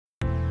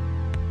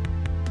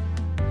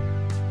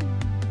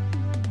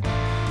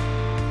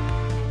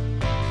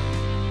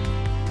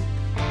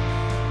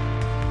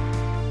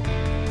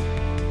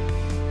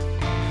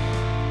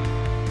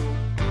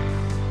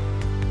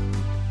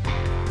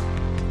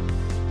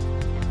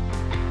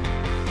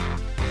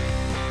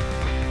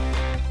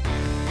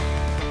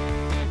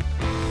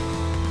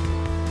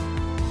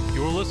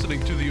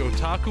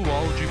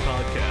Otakuology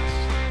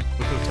Podcast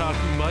with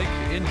Otaku Mike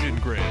and Jin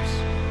Graves.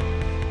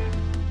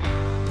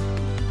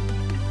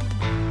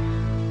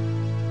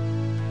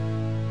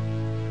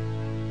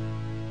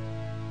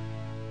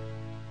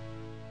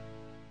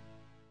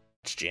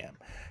 Jam.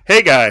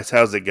 Hey guys,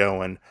 how's it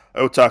going?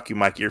 Otaku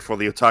Mike here for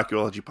the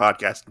Otakuology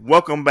Podcast.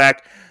 Welcome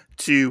back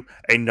to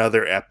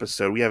another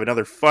episode. We have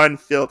another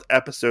fun-filled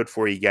episode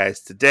for you guys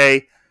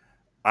today.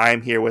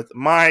 I'm here with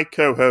my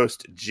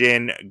co-host,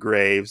 Jin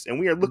Graves, and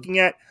we are looking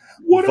at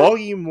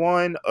Volume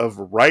 1 of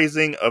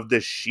Rising of the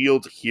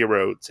Shield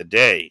Hero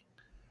today.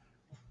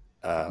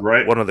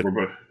 Right.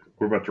 We're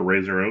about to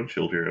raise our own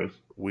shield heroes.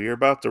 We're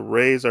about to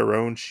raise our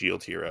own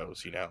shield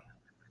heroes, you know.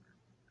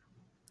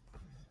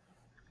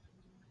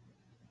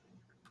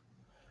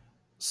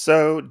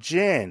 So,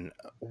 Jin,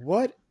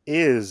 what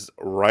is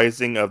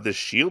Rising of the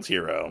Shield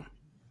Hero?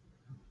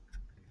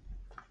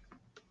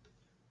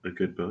 A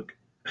good book.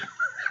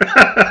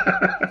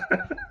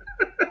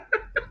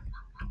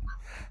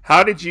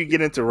 How did you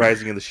get into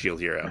Rising of the Shield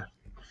Hero?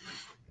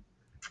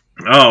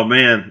 Oh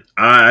man,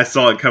 I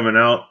saw it coming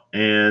out,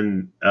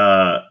 and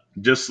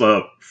just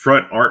the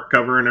front art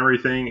cover and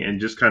everything, and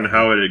just kind of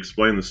how it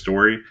explained the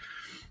story.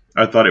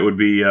 I thought it would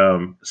be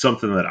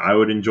something that I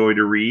would enjoy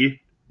to read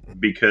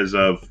because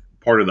of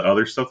part of the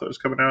other stuff that was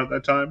coming out at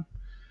that time.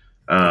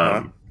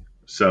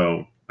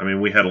 So, I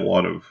mean, we had a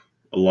lot of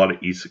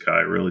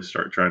isekai really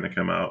start trying to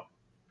come out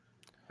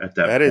at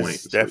that point. That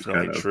is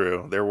definitely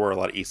true. There were a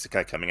lot of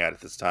isekai coming out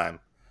at this time.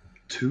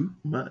 Too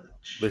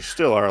much. There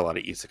still are a lot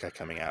of isekai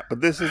coming out. But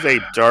this is a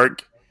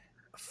dark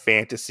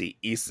fantasy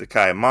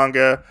isekai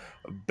manga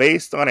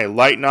based on a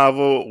light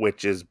novel,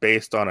 which is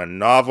based on a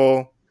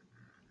novel.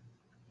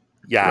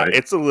 Yeah, right.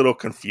 It's a little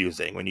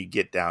confusing when you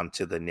get down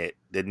to the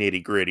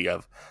nitty gritty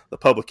of the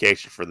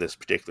publication for this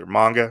particular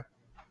manga.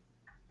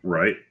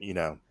 Right. You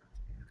know.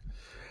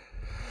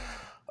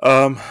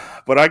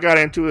 But I got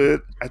into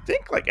it, I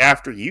think, like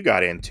after you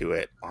got into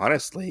it,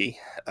 honestly.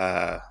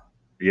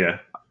 Yeah.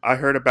 I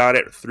heard about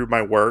it through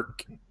my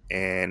work,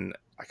 and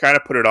I kind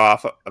of put it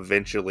off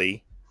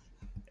eventually,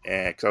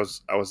 and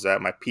because I was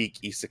at my peak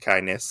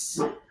isekai-ness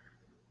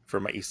for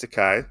my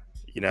isekai,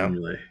 you know.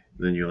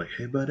 Then you're like,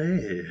 hey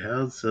buddy,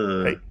 how's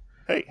this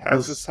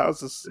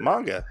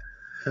manga?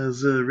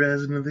 How's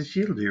Rising of the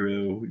Shield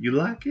Hero? You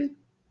like it?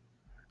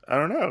 I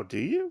don't know. Do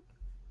you?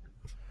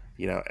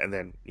 You know, and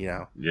then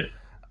Yeah.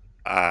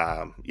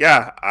 I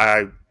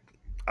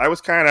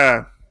was kind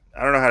of,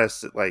 I don't know how to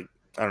sit, like.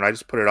 I don't know, I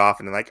just put it off,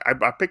 and then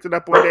I picked it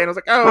up one day and I was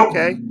like, oh,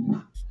 okay.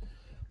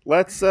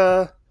 Let's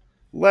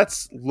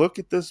look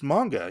at this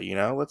manga, you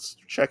know, let's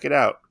check it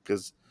out,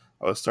 because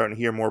I was starting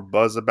to hear more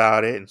buzz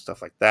about it and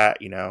stuff like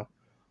that, you know.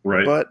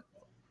 Right. But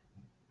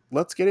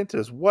let's get into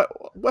this.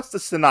 What's the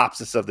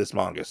synopsis of this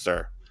manga,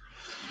 sir?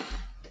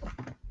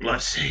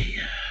 Let's see.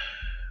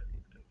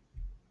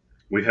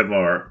 We have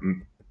our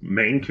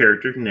main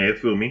character,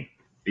 Naofumi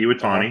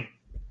Iwatani.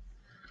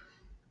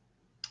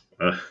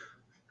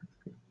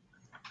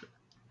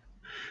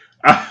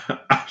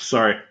 I'm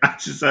sorry. I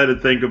just had to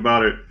think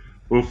about it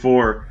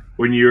before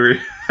when you were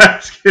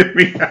asking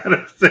me how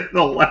to say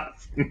the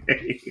last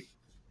name.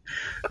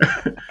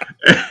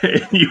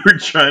 And you were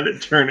trying to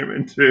turn him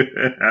into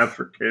an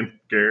African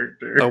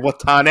character.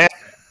 Watane.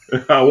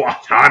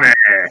 Watane.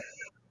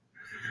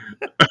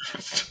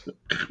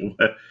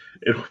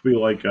 It'll be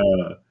like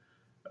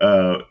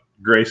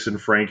Grace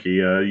and Frankie.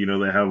 You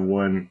know, they have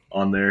one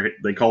on there.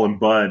 They call him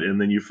Bud,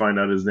 and then you find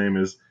out his name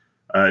is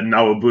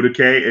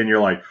Nawabuduke, and you're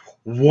like,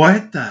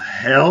 what the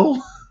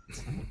hell?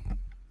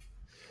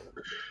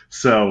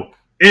 So,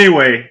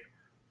 anyway,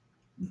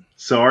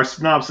 our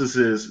synopsis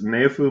is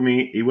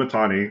Naofumi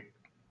Iwatani.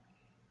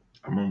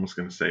 I'm almost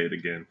going to say it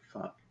again.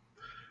 Fuck.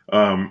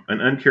 An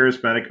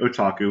uncharismatic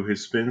otaku who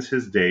spends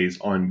his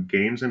days on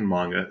games and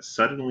manga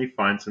suddenly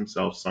finds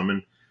himself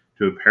summoned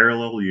to a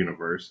parallel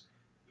universe.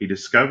 He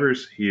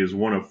discovers he is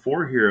one of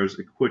 4 heroes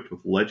equipped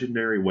with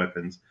legendary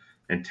weapons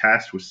and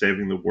tasked with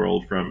saving the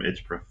world from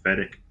its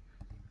prophetic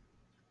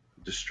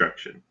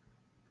destruction.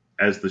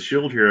 As the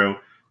shield hero,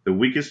 the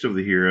weakest of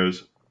the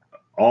heroes,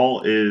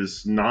 all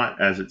is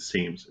not as it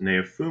seems.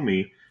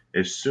 Naofumi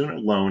is soon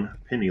alone,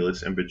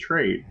 penniless, and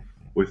betrayed,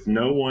 with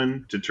no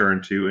one to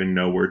turn to and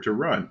nowhere to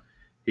run.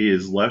 He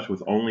is left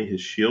with only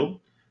his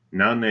shield.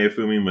 Now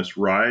Naofumi must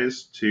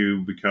rise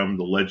to become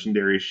the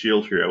legendary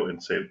shield hero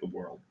and save the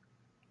world.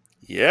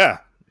 Yeah,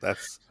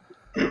 that's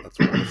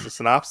the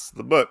synopsis of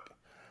the book.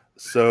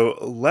 So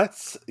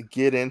let's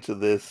get into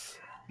this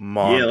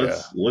manga.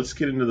 Yeah, let's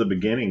get into the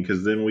beginning,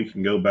 because then we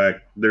can go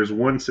back. There's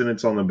one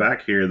sentence on the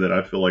back here that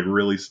I feel like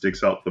really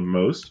sticks out the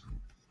most.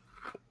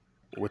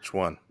 Which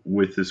one?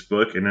 With this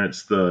book, and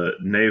that's the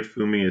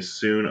Naofumi is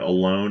soon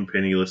alone,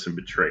 penniless, and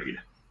betrayed.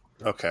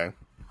 Okay.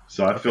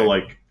 So I feel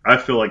like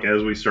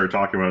as we start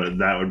talking about it,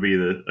 that would be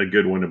a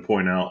good one to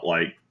point out,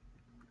 like,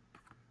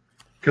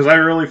 because I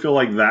really feel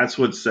like that's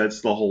what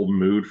sets the whole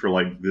mood for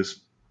like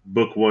this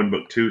book 1,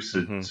 book 2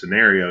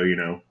 scenario, you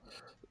know.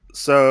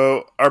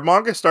 So our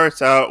manga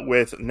starts out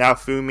with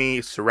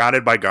Naofumi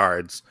surrounded by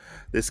guards.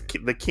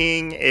 The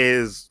king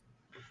is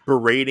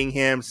berating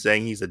him,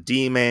 saying he's a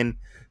demon,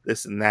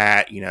 this and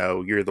that.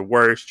 You're the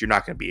worst. You're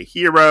not going to be a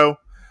hero.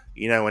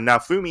 And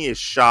Naofumi is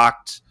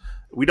shocked.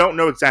 We don't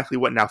know exactly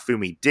what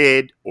Naofumi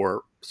did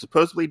or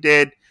supposedly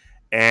did.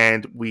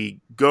 And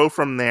we go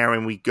from there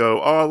and we go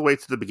all the way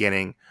to the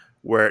beginning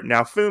where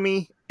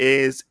Naofumi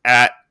is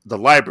at the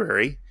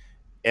library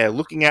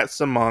looking at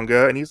some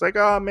manga. And he's like,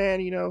 oh, man,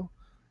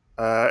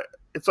 uh,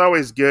 it's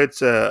always good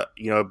to,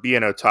 be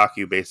an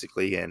otaku,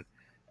 basically, and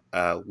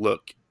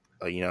look,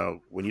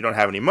 when you don't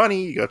have any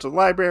money, you go to the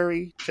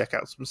library, check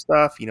out some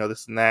stuff,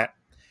 this and that.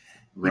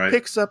 He Right.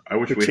 picks up I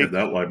wish we had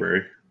that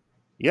library.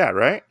 Yeah,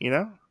 right. He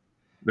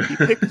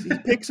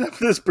picks up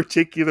this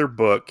particular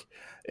book,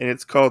 and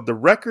it's called "The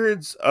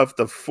Records of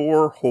the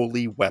Four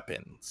Holy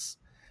Weapons."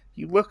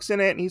 He looks in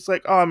it, and he's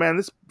like, "Oh man,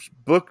 this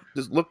book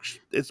looks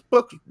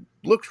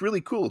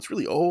really cool. It's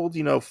really old,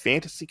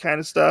 fantasy kind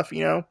of stuff."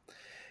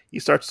 He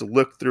starts to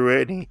look through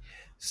it, and he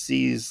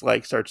sees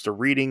starts to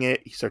reading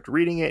it. He starts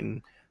reading it,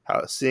 and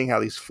seeing how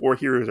these four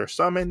heroes are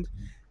summoned,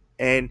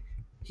 and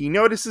he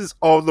notices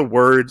all the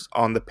words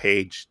on the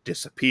page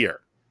disappear.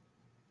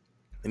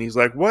 And he's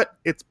like, what?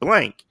 It's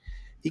blank.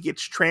 He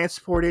gets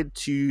transported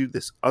to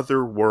this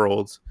other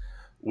world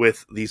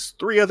with these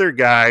three other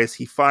guys.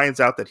 He finds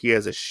out that he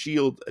has a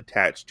shield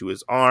attached to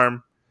his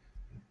arm.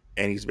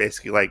 And he's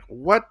basically like,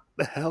 what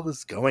the hell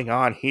is going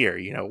on here?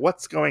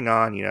 What's going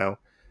on?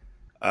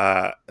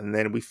 And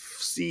then we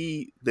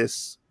see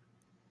this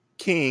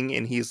king,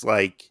 and he's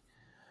like,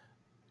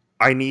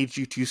 I need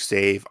you to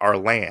save our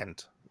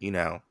land.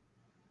 Right.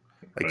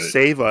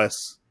 Save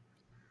us,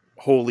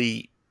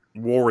 holy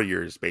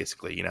warriors,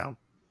 basically, And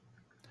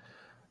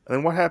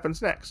then what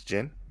happens next,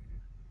 Jin?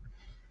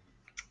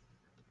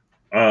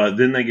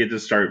 Then they get to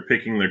start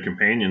picking their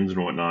companions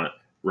and whatnot,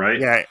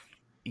 right?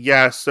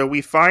 Yeah. So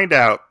we find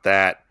out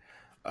that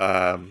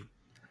um,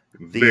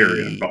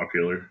 Very the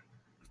unpopular.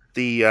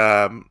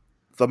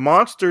 the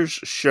monsters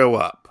show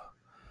up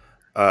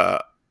uh,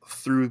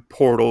 through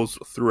portals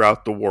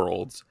throughout the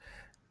worlds,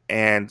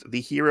 and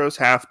the heroes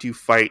have to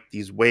fight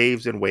these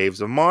waves and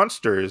waves of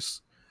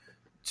monsters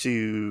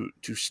to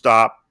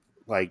stop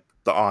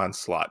the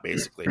onslaught,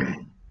 basically.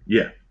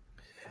 Yeah.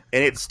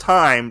 And it's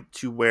time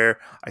to where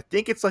I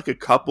think it's a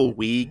couple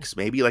weeks,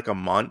 maybe a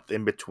month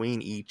in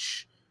between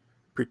each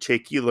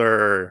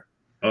particular.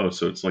 Oh,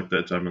 so it's like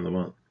that time of the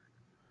month.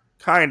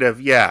 Kind of,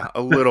 yeah,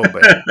 a little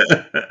bit.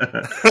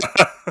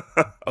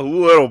 A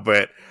little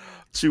bit,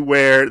 to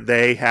where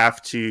they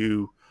have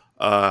to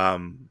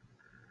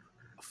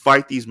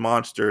fight these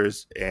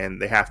monsters,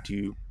 and they have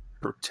to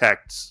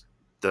protect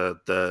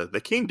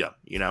the kingdom,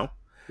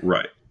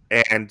 Right.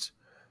 And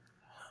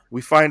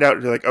we find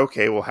out, they're like,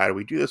 okay, well, how do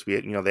we do this?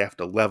 They have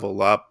to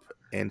level up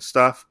and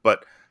stuff,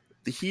 but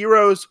the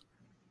heroes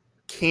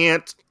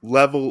can't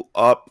level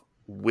up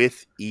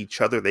with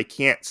each other. They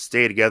can't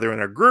stay together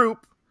in a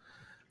group,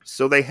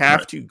 so they have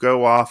Right. to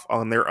go off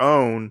on their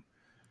own.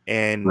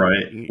 And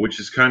Right. Which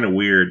is kind of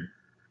weird,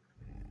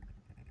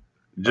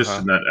 just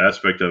uh-huh. in that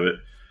aspect of it,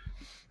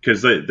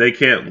 because they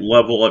can't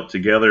level up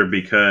together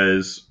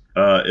because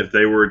if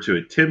they were to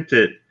attempt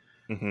it,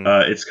 Mm-hmm.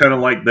 it's kind of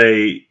like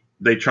they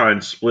try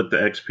and split the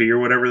XP or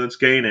whatever that's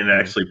gained, and it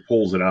actually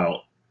pulls it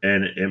out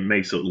and it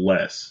makes it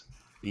less.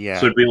 Yeah.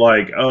 So it'd be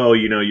like, oh,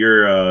 you're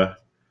going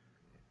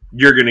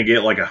to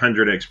get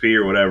 100 XP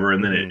or whatever,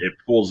 and then it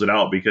pulls it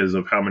out because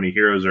of how many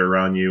heroes are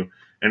around you.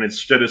 And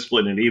instead of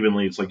splitting it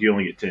evenly, it's like you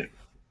only get 10.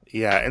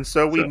 Yeah, and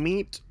so we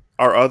meet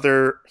our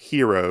other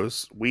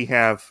heroes. We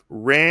have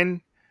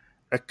Ren,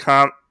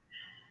 Akami,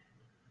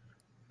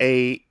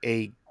 I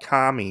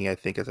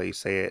think is how you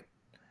say it.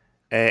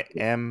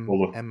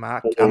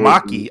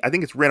 Amaki. I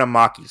think it's Ren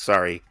Amaki,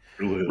 sorry.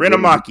 Ren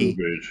Amaki.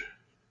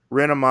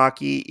 Ren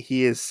Amaki,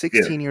 he is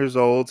 16 years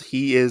old.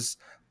 He is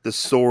the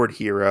sword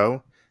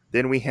hero.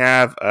 Then we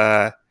have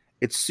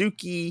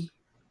Itsuki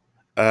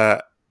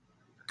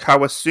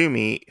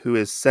Kawasumi, who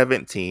is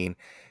 17.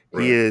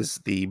 Right. He is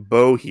the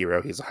bow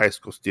hero. He's a high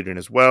school student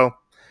as well.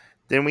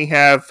 Then we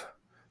have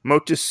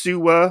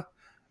Motosuwa,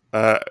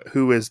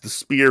 who is the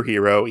spear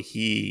hero.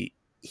 He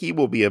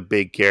will be a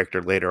big character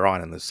later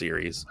on in the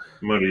series.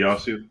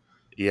 Motoyasu?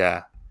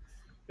 Yeah.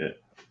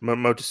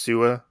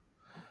 Motosuwa.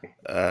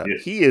 Yeah.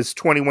 He is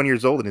 21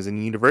 years old and is in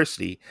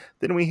university.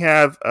 Then we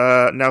have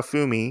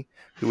Naofumi,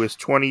 who is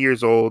 20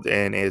 years old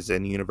and is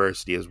in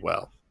university as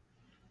well.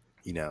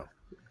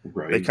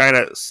 Right. They kind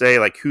of say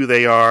who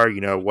they are,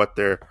 what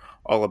they're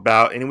all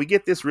about, and we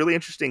get this really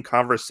interesting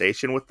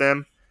conversation with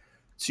them,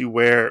 to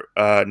where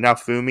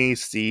Naofumi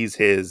sees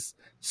his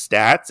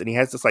stats, and he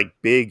has this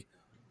big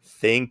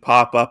thing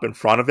pop up in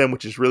front of him,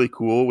 which is really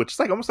cool, which is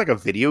almost like a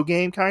video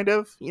game kind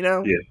of,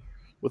 Yeah.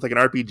 with an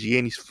RPG,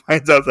 and he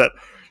finds out that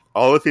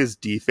all of his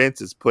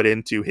defense is put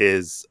into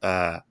his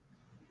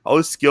all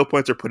his skill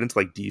points are put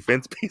into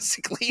defense,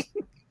 basically.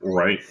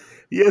 Right.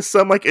 He has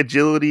some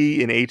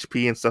agility and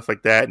HP and stuff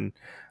like that, and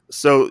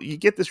so you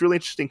get this really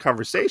interesting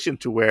conversation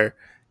to where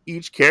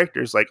each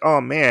character is like,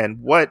 oh man,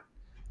 what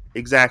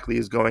exactly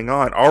is going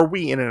on? Are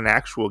we in an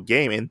actual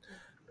game? And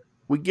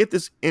we get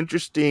this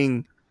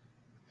interesting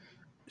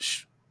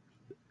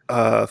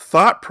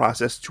thought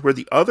process to where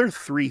the other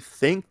three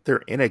think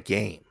they're in a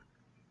game.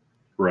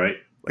 Right.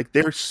 Like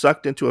they're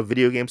sucked into a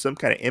video game, some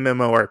kind of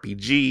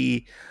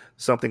MMORPG,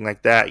 something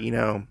like that,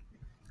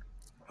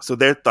 So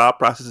their thought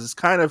process is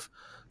kind of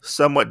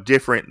somewhat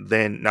different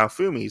than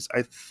Naofumi's.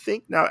 I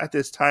think now at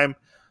this time,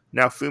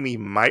 Naofumi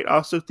might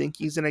also think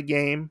he's in a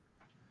game.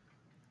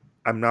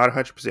 I'm not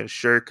 100%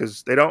 sure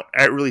because they don't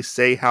really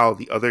say how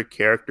the other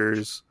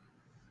characters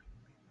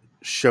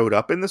showed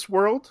up in this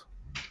world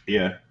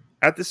Yeah.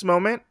 at this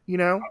moment.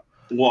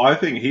 Well, I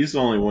think he's the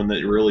only one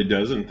that really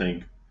doesn't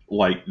think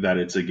like that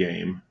it's a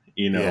game,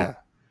 Yeah.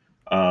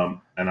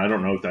 And I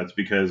don't know if that's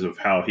because of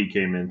how he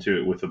came into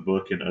it with the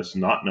book and us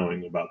not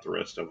knowing about the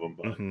rest of them.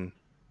 But Mm-hmm.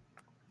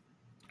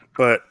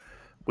 But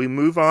we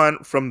move on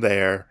from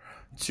there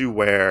to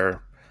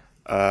where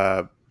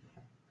uh,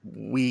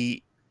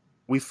 we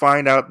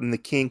find out, and the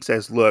king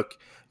says, "Look,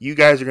 you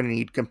guys are going to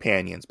need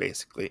companions,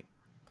 basically."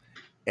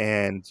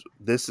 And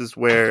this is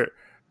where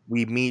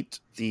we meet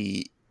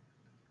the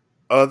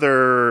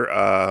other,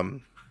 I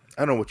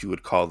don't know what you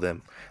would call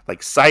them,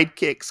 like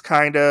sidekicks,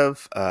 kind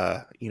of,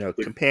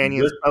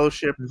 companions, the,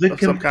 fellowship the of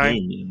some kind.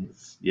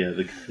 companions, yeah,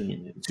 the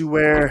companions, To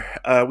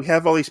where we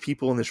have all these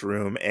people in this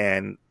room,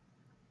 and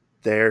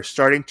they're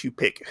starting to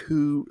pick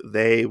who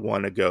they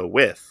want to go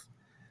with.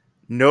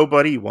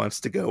 Nobody wants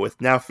to go with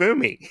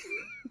Naofumi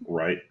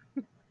right?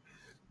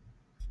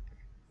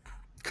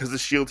 because the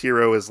shield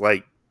hero is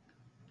like,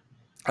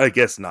 I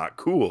guess, not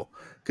cool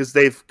because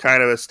they've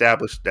kind of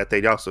established that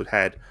they also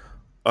had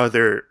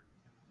other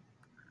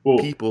Well,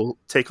 people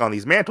take on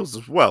these mantles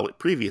as well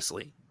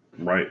previously.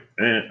 right,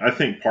 and I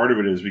think part of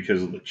it is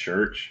because of the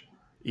church.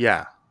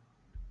 Yeah,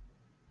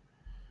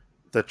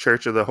 the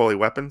Church of the Holy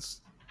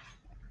Weapons.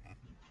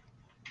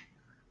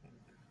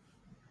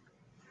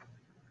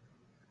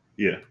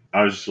 Yeah,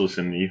 I was just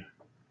listening to you.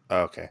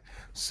 Okay,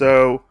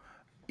 so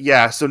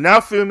yeah, so now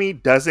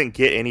Fumi doesn't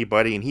get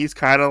anybody, and he's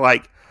kind of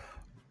like,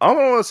 I don't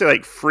want to say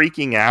like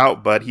freaking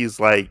out, but he's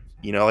like,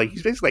 like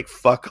he's basically like,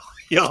 "Fuck all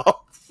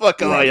y'all,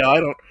 fuck all Right.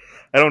 y'all.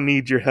 I don't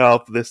need your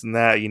help. This and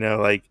that.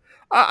 Like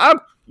I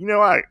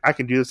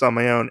can do this on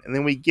my own." And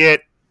then we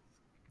get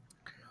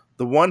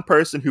the one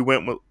person who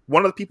went with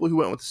one of the people who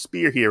went with the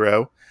spear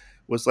hero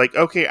was like,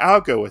 "Okay,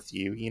 I'll go with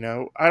you.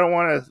 I don't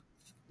want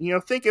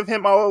to, think of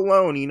him all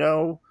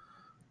alone.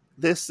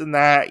 This and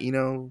that.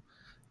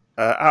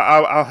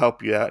 I'll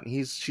help you out."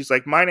 And she's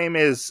like, "My name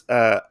is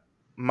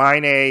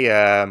Mine.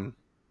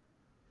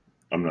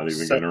 I'm not even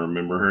So, going to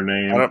remember her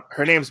name.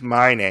 her name's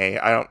Mine.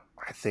 I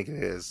think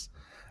it is."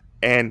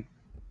 And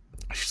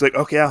she's like,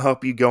 "Okay, I'll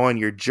help you go on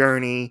your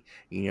journey.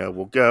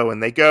 We'll go."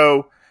 And they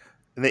go,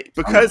 and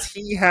because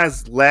he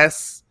has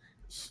less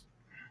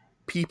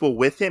people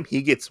with him,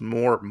 he gets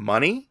more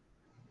money.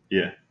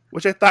 Yeah.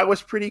 Which I thought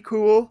was pretty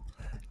cool.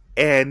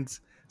 And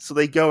so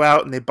they go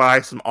out and they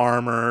buy some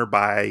armor,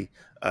 buy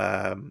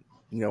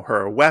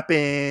her a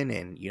weapon,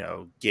 and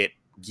get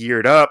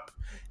geared up.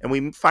 And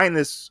we find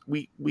this.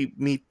 We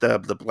meet the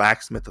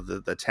blacksmith of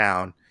the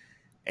town,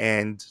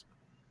 and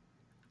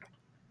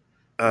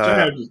Which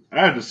I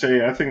have to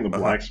say, I think the uh-huh.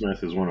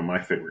 blacksmith is one of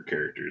my favorite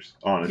characters.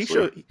 he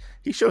Honestly,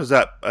 he shows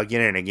up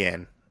again and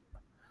again.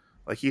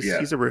 Like he's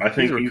a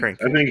recurring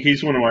I think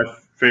he's one of my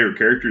favorite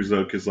characters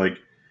though, because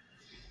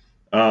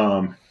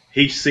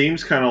he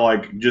seems kind of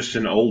like just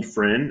an old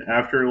friend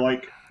after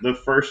like the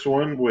first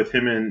one with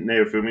him and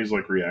Naofumi's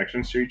like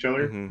reactions to each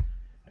other, Mm-hmm.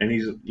 and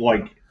he's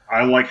like,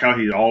 I like how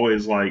he's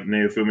always like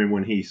Naofumi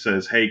when he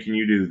says, "Hey, can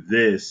you do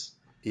this?"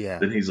 Yeah.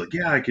 Then he's like,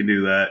 "Yeah, I can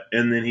do that,"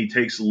 and then he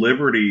takes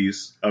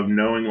liberties of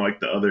knowing like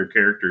the other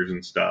characters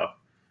and stuff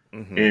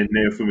Mm-hmm. in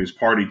Naofumi's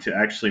party to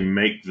actually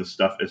make the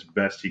stuff as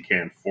best he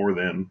can for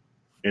them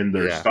in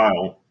their Yeah.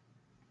 style.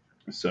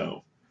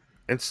 So,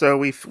 And so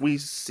we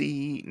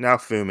see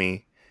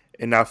Naofumi,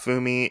 and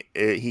Naofumi,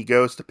 he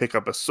goes to pick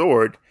up a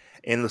sword,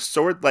 and the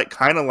sword like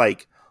kind of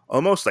like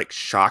almost like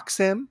shocks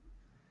him,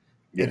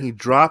 and yeah, he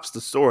drops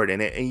the sword,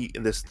 and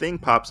this thing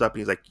pops up, and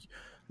he's like,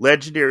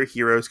 "Legendary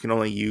heroes can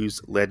only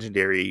use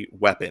legendary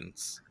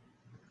weapons.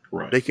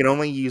 right, They can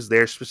only use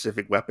their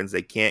specific weapons.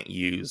 They can't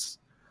use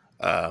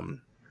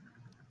um,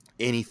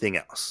 anything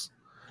else."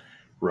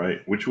 right.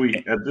 Which we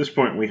at this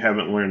point we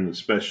haven't learned the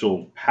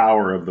special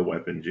power of the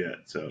weapons yet.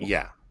 So,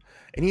 Yeah.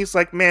 And he's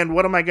like, "Man,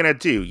 what am I going to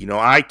do?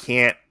 I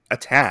can't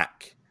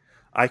attack.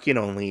 I can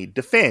only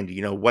defend.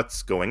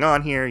 What's going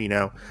on here,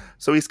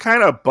 So he's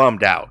kind of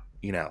bummed out.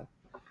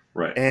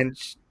 right. And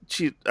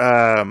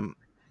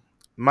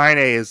Mine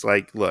is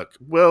like, "Look,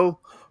 we'll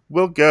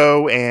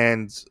go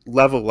and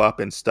level up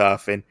and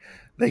stuff." And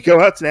they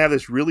go out to have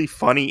this really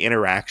funny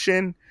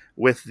interaction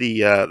with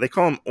they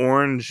call them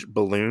orange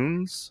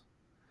balloons,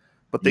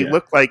 but they Yeah,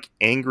 look like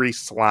angry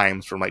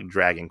slimes from like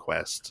Dragon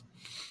Quest.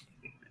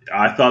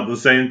 I thought the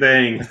same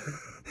thing.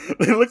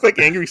 They look like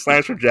angry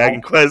slimes from Dragon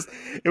all, Quest,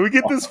 and we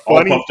get this all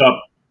funny, puffed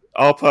up.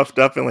 all puffed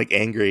up and like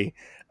angry,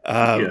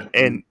 Yeah,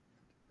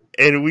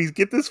 and we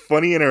get this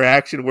funny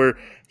interaction where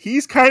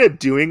he's kind of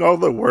doing all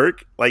the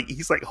work, like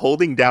he's like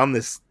holding down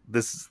this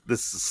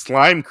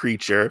slime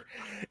creature,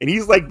 and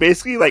he's like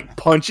basically like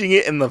punching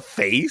it in the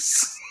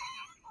face.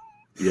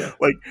 Yeah.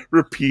 like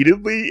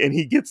repeatedly, and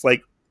he gets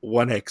like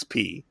 1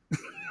 XP.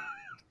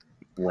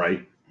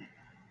 Right.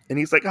 And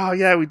he's like, "Oh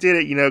yeah, we did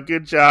it.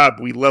 Good job.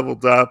 We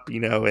leveled up.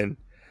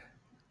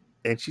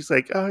 And she's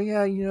like, "Oh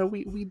yeah,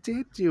 we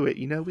did do it.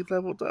 We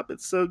leveled up.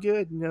 It's so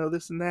good.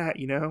 This and that.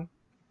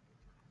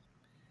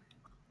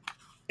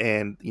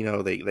 And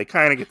they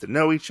kind of get to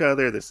know each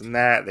other. This and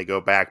that. They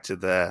go back to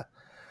the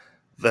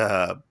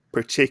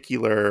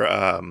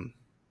particular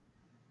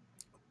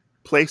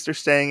place they're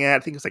staying at. I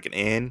think it's like an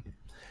inn,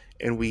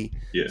 and we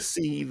Yeah.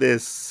 see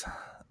this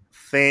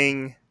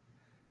thing.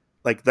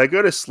 Like they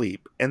go to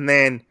sleep, and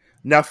then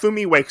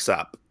Nafumi wakes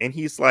up, and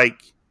he's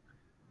like,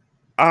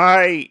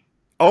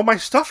 all my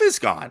stuff is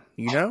gone,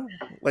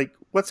 Like,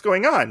 what's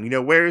going on?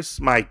 Where's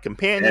my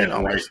companion?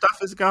 All my Right. stuff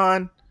is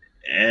gone.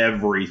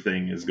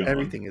 Everything is gone.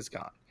 Everything is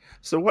gone.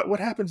 So what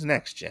happens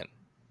next, Jen?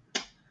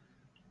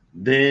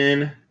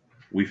 Then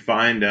we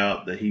find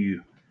out that he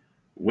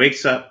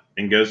wakes up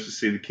and goes to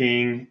see the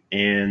king,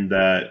 and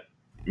that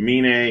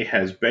Mine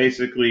has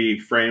basically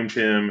framed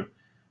him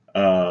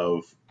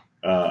of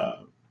uh,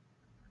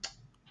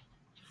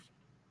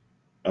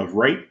 of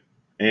rape,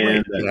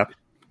 and Right.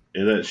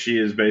 Yeah. that she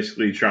is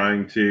basically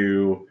trying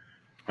to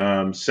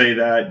say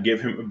that,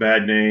 give him a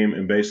bad name,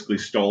 and basically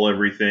stole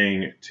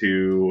everything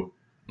to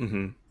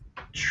Hmm.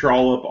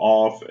 trollop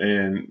off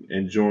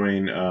and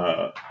join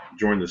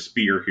the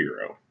spear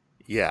hero.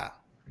 Yeah.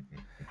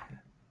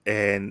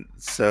 And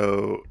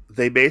so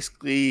they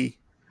basically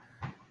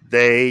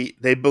they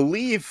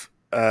believe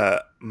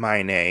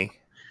Mine.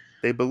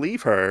 They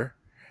believe her,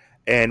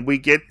 and we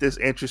get this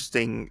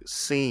interesting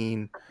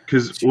scene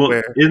Because to well,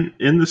 where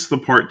in this the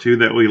part too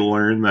that we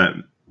learn that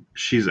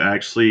she's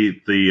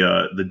actually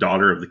the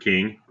daughter of the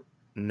king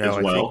no,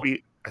 as well.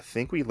 I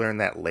think we learn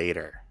that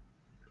later.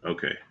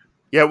 Okay,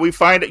 Yeah, you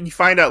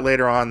find out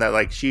later on that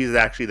like she's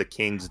actually the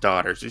king's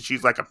daughter. So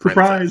she's like a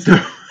princess.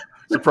 surprise!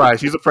 Surprise,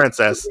 she's a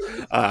princess.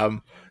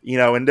 And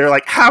they're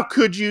like, "How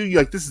could you?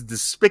 Like, this is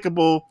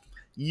despicable.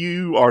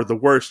 You are the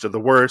worst of the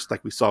worst,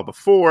 like we saw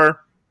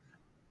before."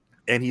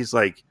 And he's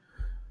like,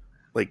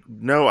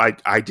 "No,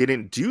 I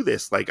didn't do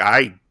this. Like,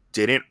 I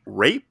didn't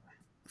rape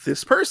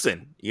this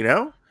person.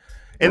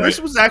 And this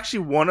Right, was actually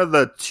one of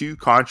the two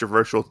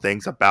controversial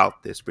things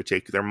about this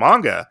particular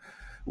manga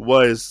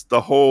was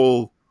the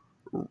whole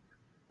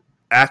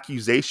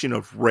accusation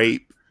of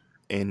rape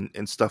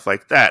and stuff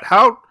like that.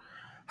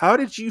 How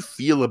did you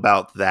feel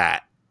about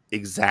that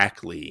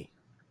exactly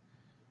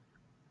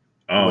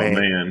oh when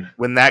man,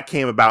 when that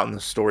came about in the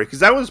story? Because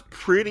that was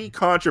pretty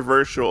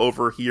controversial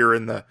over here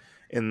in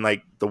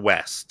like the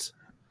West.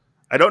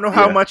 I don't know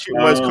how yeah, much it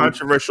was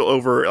controversial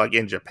over like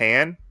in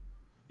Japan,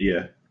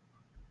 yeah.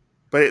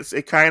 but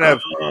it kind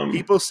of Um,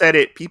 people said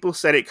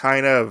it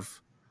kind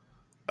of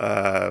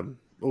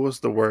what was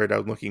the word I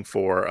was looking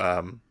for?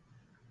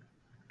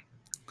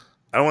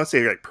 I don't want to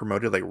say like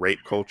promoted like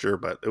rape culture,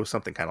 but it was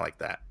something kind of like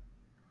that.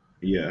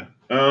 yeah.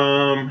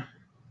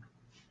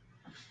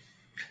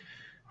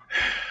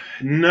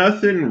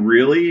 Nothing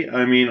really.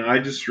 I mean, I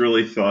just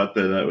really thought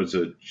that that was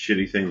a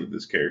shitty thing that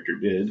this character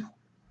did.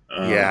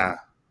 Yeah.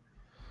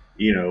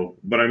 Um,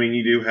 but I mean,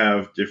 you do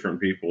have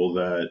different people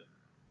that,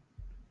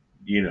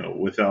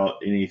 without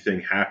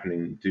anything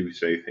happening, do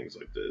say things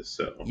like this.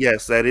 So,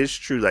 Yes, that is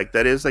true. Like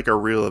that is like a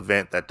real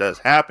event that does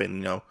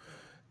happen.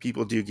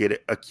 People do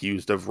get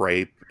accused of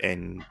rape,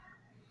 and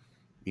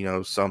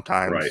right,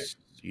 sometimes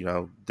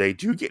they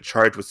do get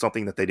charged with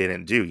something that they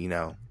didn't do.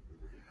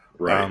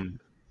 right, Um,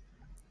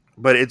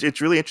 but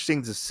it's really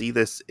interesting to see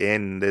this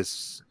in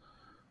this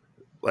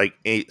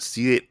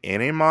see it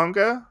in a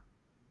manga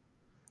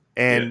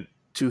yeah, and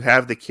to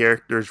have the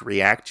characters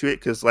react to it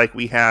because like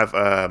we have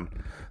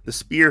the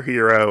spear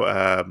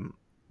hero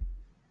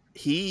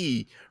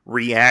he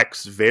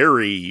reacts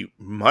very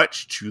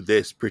much to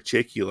this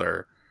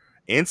particular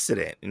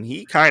incident, and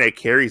he kind of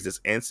carries this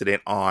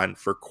incident on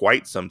for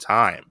quite some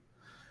time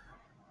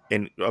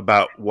and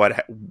about what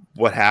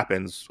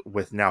happens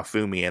with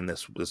Naofumi and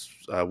this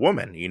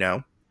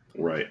woman.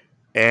 right,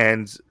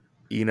 And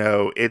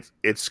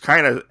it's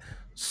kind of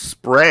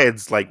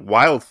spreads like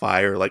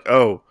wildfire, like,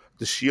 oh,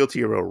 the shield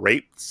hero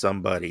raped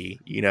somebody.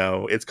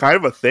 It's kind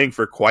of a thing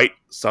for quite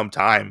some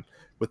time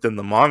within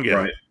the manga.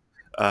 right,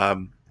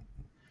 um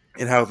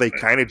and how they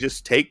kind of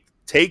just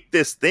take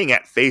this thing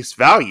at face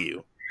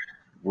value.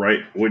 right.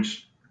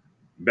 Which,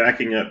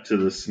 backing up to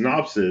the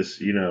synopsis,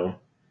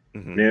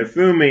 Hmm.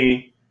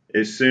 Naofumi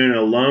is soon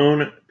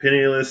alone,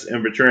 penniless,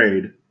 and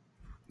betrayed.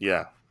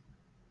 Yeah,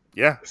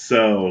 yeah.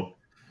 So,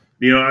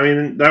 I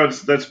mean,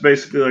 that's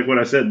basically like what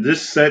I said.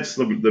 This sets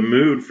the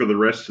mood for the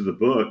rest of the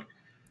book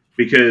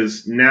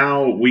because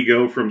now we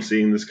go from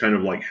seeing this kind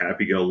of like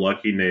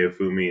happy-go-lucky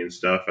Naofumi and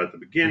stuff at the Hmm.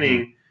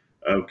 beginning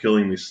of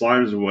killing these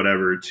slimes or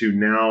whatever to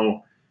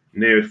now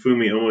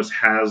Naofumi almost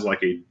has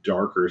like a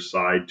darker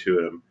side to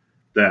him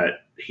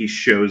that he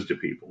shows to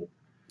people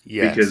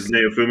because Yes.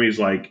 Naofumi's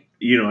like,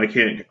 I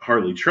can't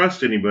hardly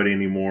trust anybody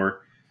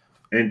anymore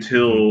Hmm.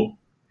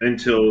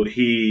 until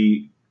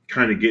he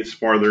kind of gets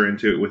farther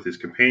into it with his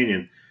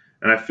companion.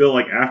 And I feel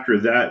like after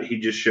that, he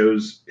just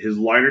shows his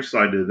lighter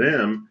side to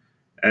them,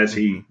 as Hmm.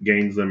 he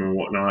gains them and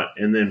whatnot.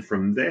 And then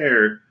from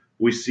there,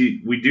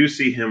 we do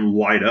see him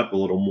light up a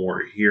little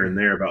more here and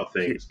there about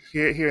things.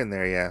 Here and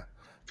there, yeah.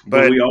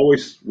 But But we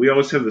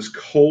always have this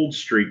cold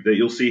streak that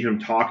you'll see him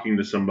talking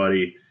to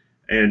somebody,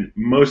 and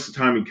most of the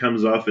time he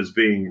comes off as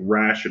being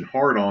rash and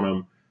hard on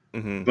them.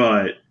 mhm,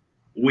 But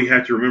we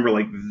have to remember,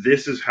 like,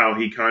 this is how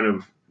he kind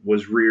of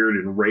was reared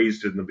and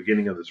raised in the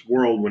beginning of this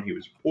world when he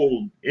was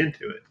pulled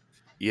into it,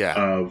 yeah,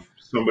 of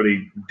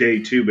somebody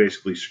day two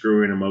basically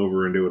screwing him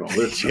over and doing all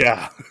this stuff.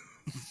 yeah,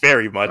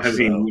 very much I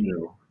mean,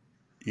 so.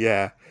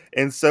 Yeah.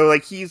 And so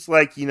like he's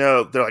like,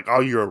 they're like, "Oh,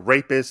 you're a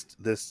rapist."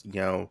 This,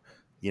 you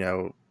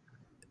know,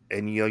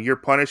 and your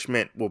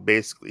punishment will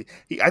basically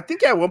I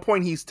think at one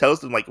point he tells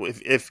them like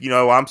if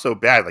I'm so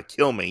bad, like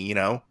kill me,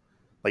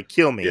 like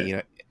kill me,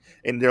 yeah,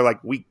 and they're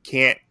like, "We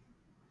can't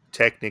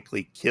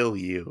technically kill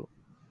you.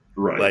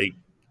 right, Like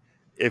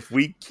if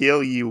we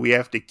kill you, we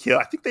have to kill."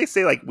 I think they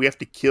say like we have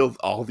to kill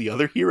all the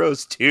other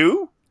heroes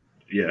too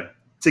yeah,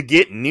 to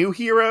get new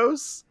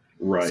heroes.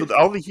 So right,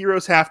 all the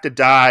heroes have to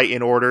die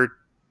in order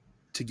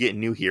to get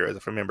new heroes,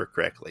 if I remember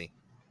correctly.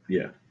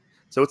 yeah.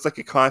 So it's like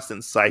a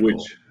constant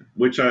cycle.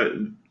 Which I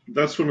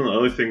that's one of the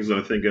other things that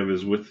I think of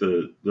is with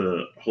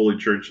the Holy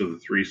Church of the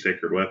Three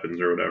Sacred Weapons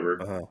or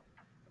whatever. Uh-huh.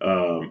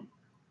 Um,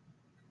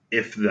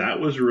 if that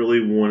was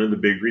really one of the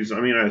big reasons,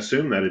 I mean, I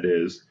assume that it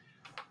is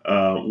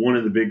one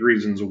of the big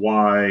reasons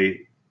why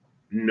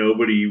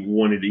nobody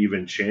wanted to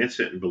even chance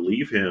it and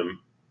believe him,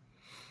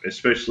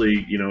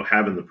 especially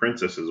having the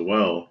princess as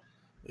well.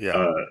 Yeah.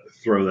 Uh,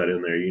 throw that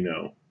in there,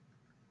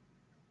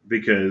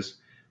 because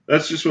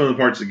that's just one of the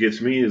parts that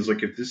gets me is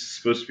like if this is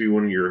supposed to be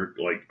one of your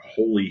like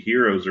holy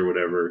heroes or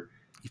whatever,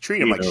 You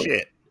treat him you like know,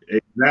 shit.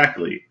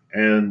 exactly,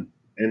 and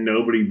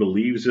nobody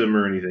believes him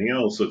or anything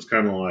else, so it's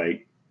kind of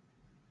like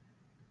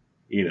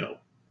you know,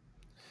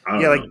 I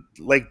Yeah, don't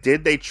know, like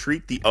did they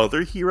treat the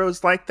other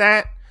heroes like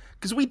that?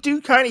 Because we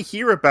do kind of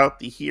hear about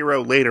the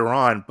hero later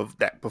on, but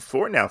that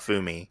before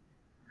Naofumi,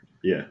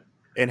 yeah.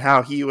 and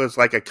how he was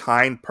like a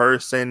kind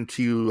person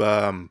to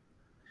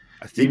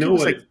I You think it know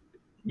was what? like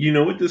You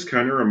know what this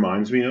kind of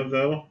reminds me of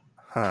though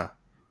huh.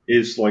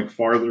 is like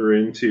farther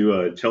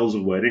into Tales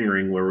of Wedding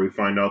Ring, where we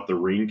find out the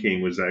Ring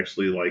King was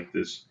actually like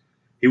this.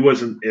 He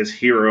wasn't as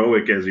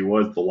heroic as he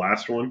was the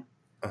last one.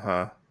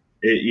 Uh-huh.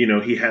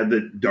 He had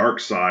the dark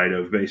side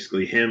of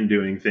basically him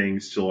doing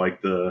things to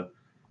like the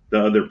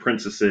other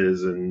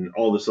princesses and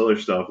all this other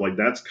stuff. Like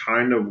that's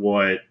kind of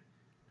what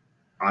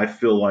I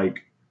feel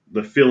like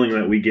the feeling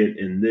that we get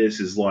in this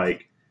is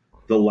like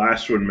the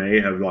last one may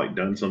have like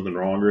done something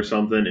wrong or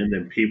something, and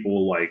then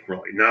people like were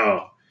like,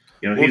 no,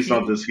 Well he's he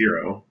not this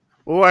hero.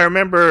 well I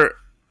remember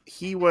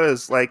he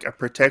was like a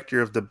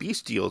protector of the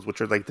bestials,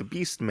 which are like the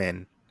beast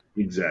men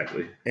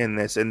Exactly. in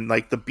this, and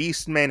like the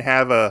beast men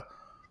have a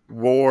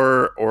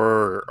war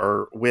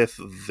or with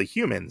the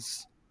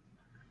humans.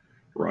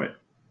 Right.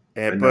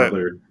 And, And now but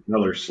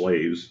they're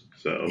slaves.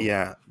 So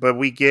yeah, but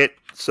we get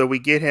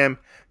him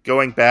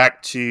going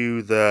back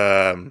to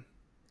the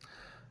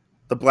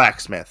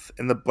blacksmith,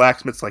 and the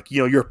blacksmith's like,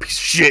 you're a piece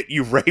of shit.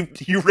 You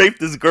raped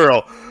this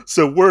girl.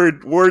 So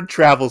word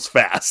travels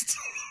fast.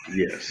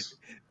 yes.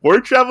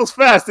 Word travels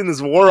fast in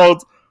this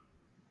world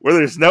where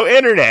there's no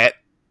internet,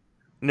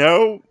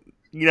 no,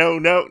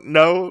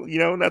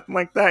 nothing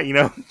like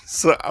that.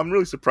 So I'm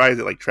really surprised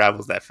it like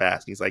travels that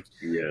fast. He's like,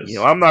 Yes.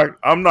 I'm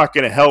not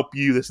gonna help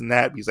you this and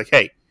that. But he's like,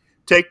 hey,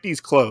 take these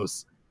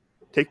clothes.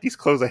 Take these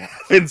clothes I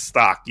have in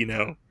stock.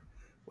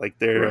 Like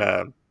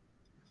Right.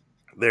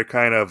 they're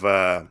kind of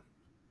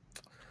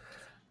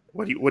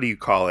what do you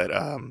call it?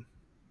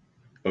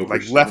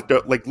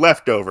 Overstock. Like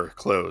leftover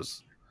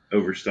clothes.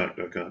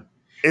 Overstock.com.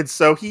 And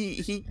so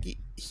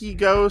he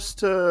goes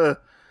to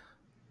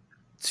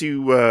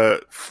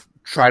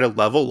try to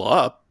level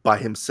up by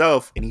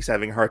himself, and he's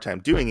having a hard time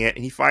doing it.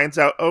 And he finds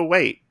out, oh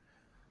wait,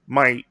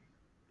 my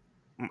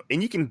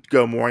and you can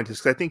go more into this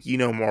because I think you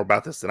know more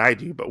about this than I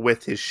do. But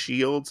with his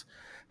shield,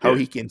 how Yeah.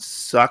 he can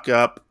suck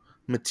up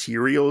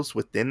materials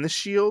within the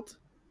shield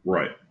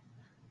Right.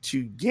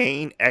 to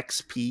gain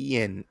XP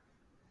and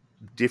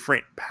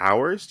different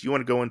powers. Do you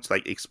want to go into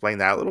like explain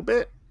that a little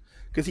bit?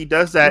 Because he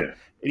does that, Yeah.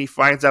 and he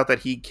finds out that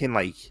he can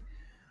like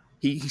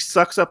he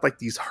sucks up like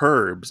these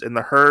herbs, and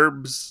the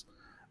herbs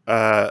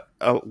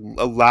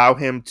allow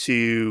him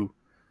to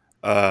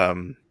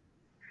um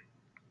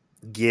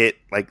get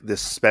like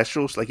this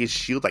special, like his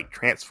shield like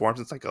transforms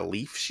into like a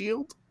leaf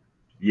shield,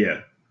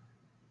 Yeah.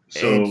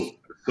 and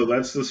So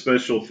that's the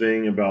special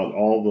thing about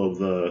all of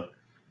the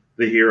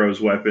hero's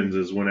weapons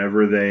is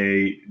whenever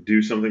they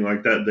do something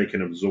like that, they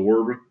can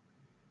absorb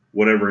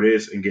whatever it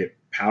is and get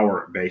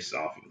power based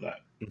off of that.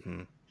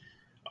 mhm,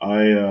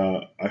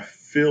 I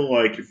feel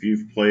like if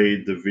you've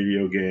played the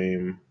video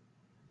game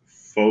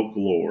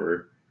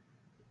Folklore,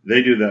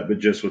 they do that, but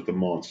just with the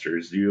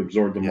monsters. You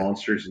absorb the yeah,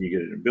 monsters and you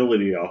get an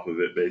ability off of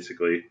it.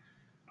 Basically,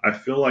 I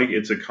feel like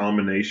it's a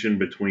combination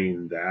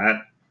between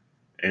that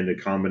and a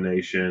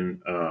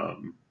combination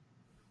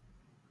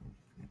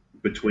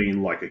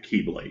between like a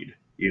keyblade.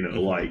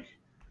 mhm, Like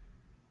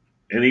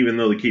and even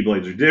though the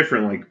keyblades are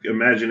different, like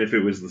imagine if it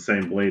was the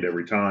same blade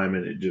every time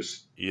and it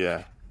just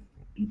Yeah.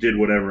 did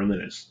whatever, and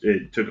then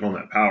it took on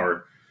that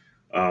power.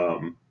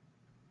 Um,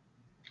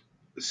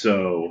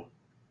 so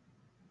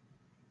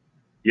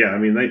yeah, I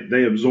mean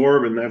they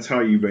absorb, and that's how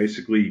you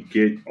basically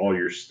get all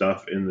your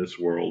stuff in this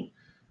world,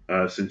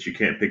 since you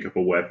can't pick up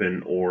a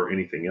weapon or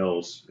anything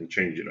else and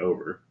change it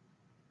over.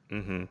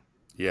 Mm-hmm.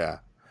 Yeah.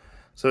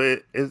 So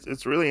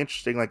it's really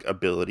interesting, like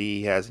ability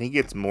he has, and he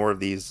gets more of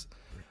these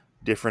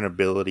different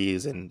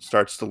abilities and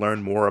starts to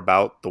learn more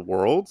about the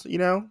world.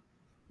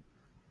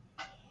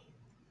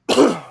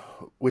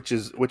 Which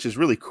is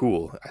really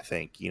cool. I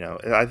think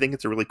I think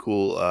it's a really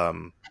cool. I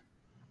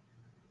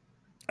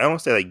don't want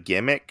to say like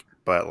gimmick,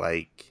 but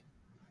like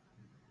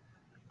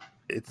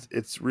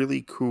it's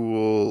really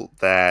cool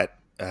that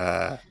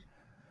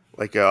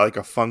like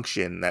a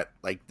function that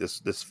like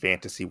this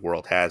fantasy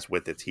world has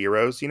with its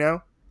heroes.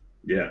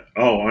 Yeah.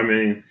 Oh, I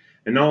mean,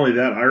 and not only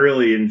that, I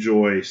really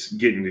enjoy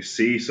getting to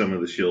see some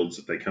of the shields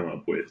that they come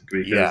up with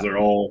because Yeah. they're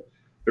also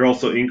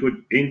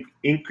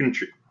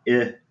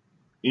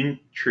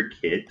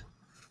intricate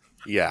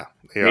Yeah,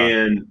 they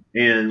are.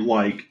 and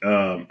like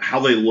how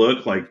they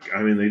look. Like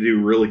I mean, they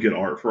do really good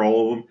art for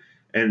all of them,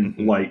 and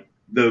Hmm. like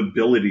the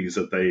abilities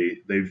that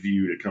they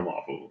view to come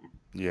off of them.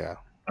 Yeah.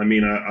 I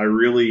mean, I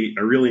really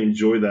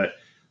enjoy that,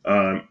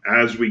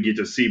 as we get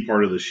to see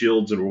part of the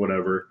shields or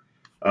whatever.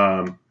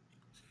 Um,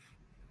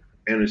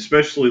 and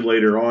especially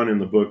later on in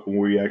the book when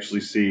we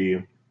actually see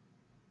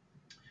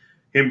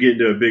him get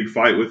into a big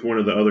fight with one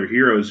of the other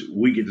heroes,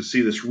 we get to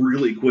see this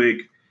really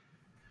quick,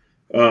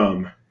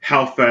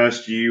 how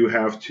fast you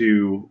have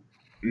to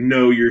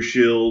know your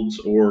shields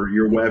or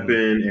your Hmm.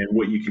 weapon and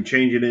what you can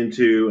change it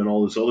into and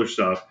all this other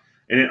stuff.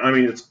 And I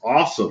mean, it's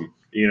awesome,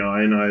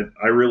 and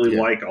I really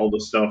Yeah. like all the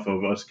stuff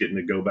of us getting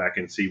to go back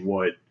and see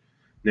what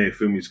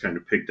Neofumi's kind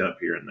of picked up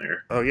here and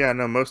there. Oh yeah,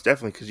 no, most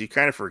definitely, because you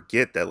kind of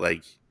forget that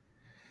like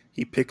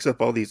he picks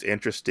up all these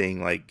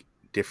interesting like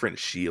different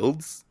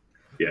shields,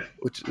 Yeah,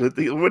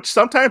 which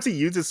sometimes he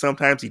uses,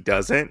 sometimes he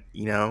doesn't.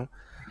 yeah.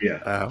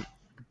 Um, And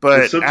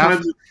but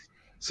after,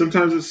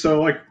 sometimes it's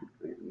so like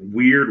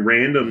weird,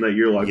 random that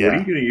you're like, what are you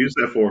yeah, going to use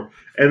that for?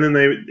 And then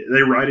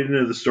they write it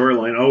into the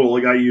storyline. Oh, well,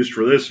 it got used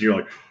for this, and you're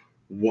like,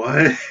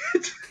 what?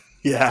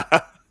 yeah.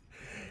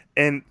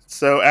 And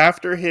so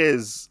after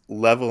his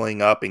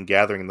leveling up and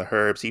gathering the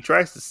herbs, he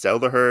tries to sell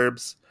the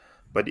herbs,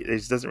 but he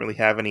just doesn't really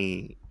have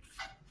any.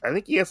 I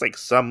think he has like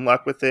some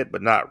luck with it,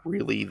 but not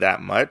really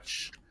that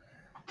much.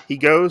 He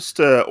goes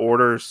to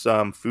order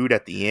some food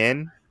at the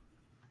inn,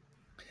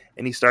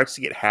 and he starts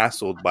to get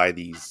hassled by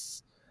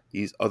these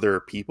other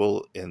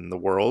people in the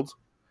world.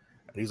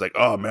 And he's like,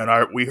 "Oh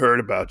man, we heard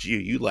about you.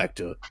 You like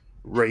to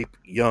rape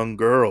young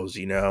girls."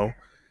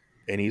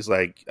 And he's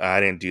like, "I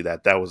didn't do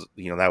that. That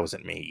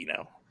wasn't me."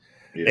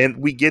 Yeah, And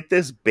we get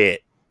this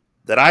bit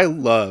that I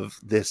love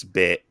this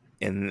bit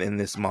in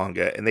this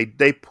manga, and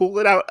they pull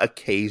it out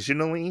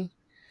occasionally.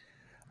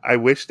 I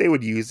wish they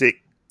would use it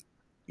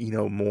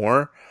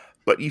more.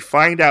 But you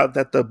find out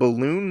that the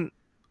balloon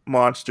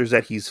monsters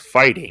that he's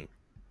fighting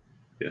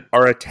yeah.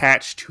 are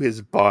attached to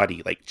his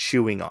body, like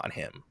chewing on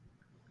him.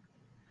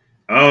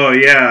 Oh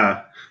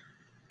yeah,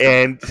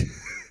 And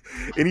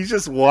and he's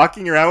just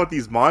walking around with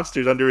these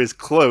monsters under his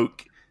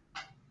cloak.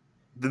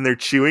 Then they're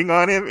chewing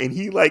on him, and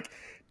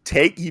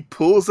he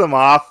pulls them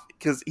off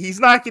because he's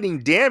not getting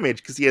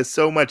damaged because he has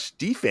so much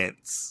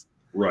defense.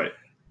 right,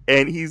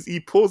 And he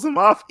pulls them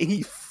off and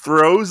he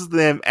throws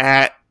them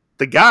at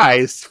the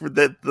guys for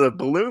the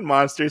balloon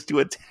monsters to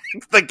attack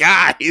the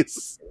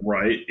guys.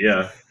 right.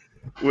 Yeah,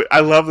 I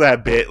love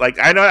that bit. Like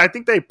I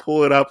think they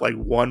pull it up like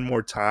one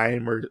more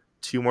time or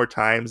two more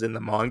times in the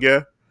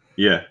manga,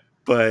 yeah.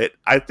 but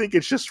I think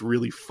it's just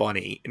really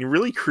funny and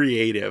really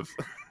creative.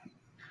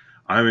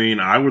 I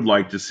mean, I would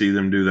like to see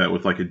them do that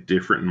with like a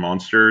different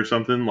monster or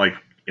something, like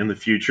in the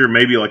future,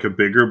 maybe like a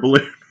bigger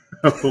balloon,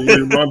 a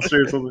balloon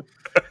monster or something.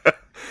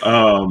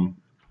 Um,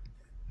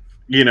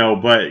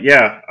 but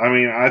yeah, I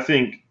mean, I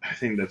think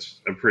that's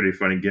a pretty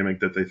funny gimmick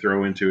that they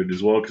throw into it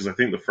as well. Because I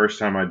think the first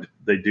time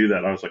they do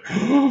that, I was like,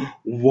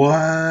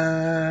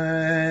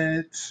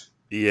 what?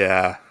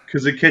 Yeah,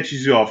 Because it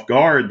catches you off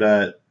guard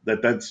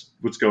that's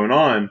what's going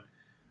on,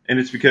 and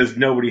it's because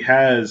nobody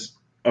has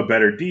a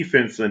better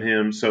defense than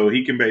him, so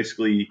he can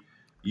basically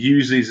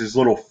use these as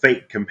little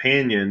fake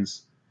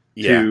companions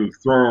yeah, to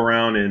throw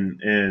around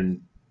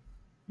and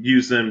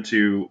use them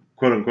to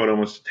quote unquote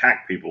almost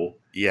attack people.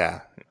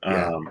 yeah,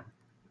 yeah, Um,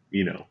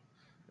 you know,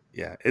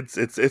 yeah. It's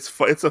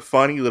a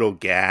funny little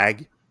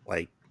gag.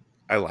 Like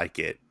I like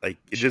it. Like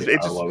it just shit, it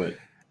I just love it.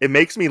 it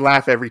makes me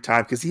laugh every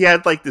time because he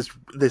had like this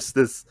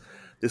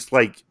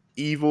like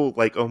evil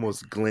like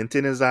almost glint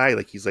in his eye.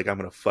 Like he's like, I'm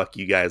gonna fuck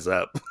you guys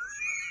up.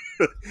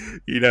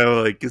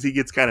 Like because he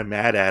gets kind of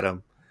mad at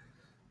him,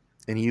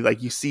 and he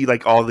like you see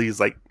like all these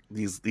like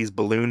these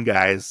balloon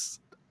guys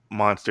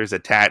monsters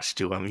attached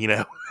to him.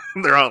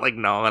 They're all like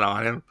gnawing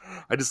on him.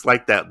 I just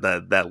like that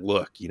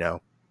look. Yeah,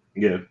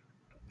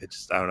 It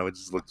just I don't know, it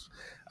just looks,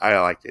 I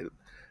like it.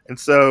 And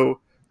so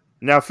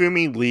now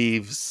Fumi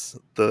leaves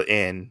the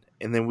inn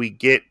and then we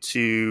get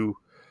to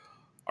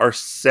our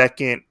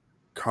second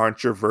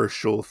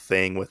controversial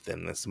thing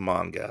within this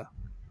manga.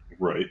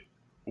 Right.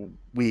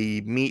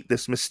 We meet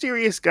this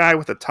mysterious guy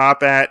with a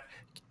top hat,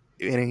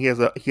 and he has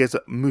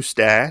a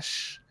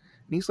mustache.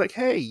 And he's like,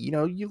 "Hey,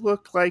 you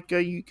look like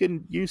you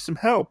can use some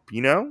help."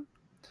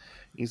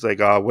 He's like,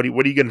 what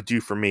are you gonna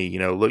do for me?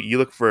 You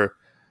look for."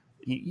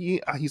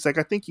 He's like,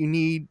 "I think you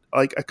need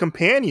like a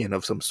companion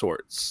of some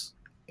sorts."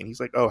 And he's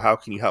like, "Oh, how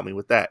can you help me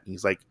with that?" And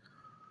he's like,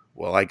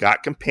 "Well, I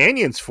got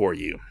companions for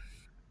you."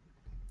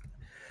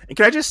 And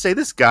can I just say,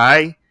 this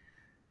guy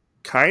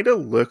kind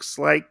of looks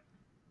like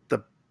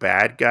the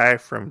bad guy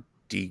from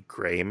D.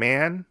 Gray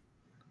Man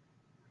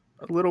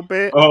a little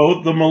bit.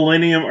 Oh, the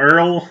Millennium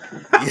Earl.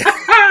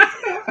 Yeah,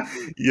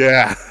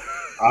 yeah,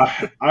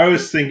 I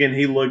was thinking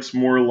he looks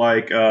more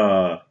like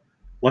the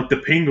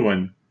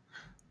Penguin.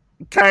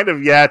 kind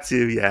of. Yeah,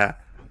 too. Yeah,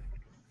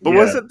 but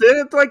Yeah,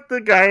 didn't like the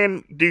guy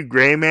in Do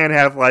Gray Man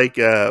have like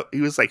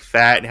he was like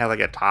fat and had like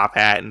a top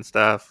hat and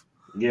stuff?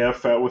 yeah,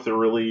 fat with a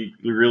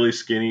really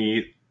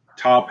skinny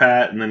top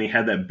hat, and then he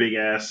had that big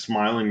ass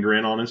smiling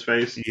grin on his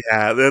face.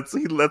 Yeah, that's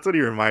what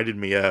he reminded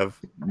me of.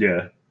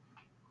 Yeah,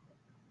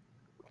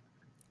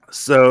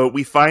 So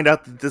we find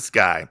out that this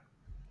guy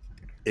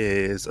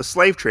is a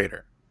slave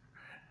trader,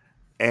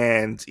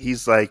 and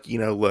he's like,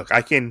 look,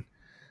 I can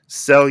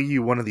sell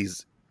you one of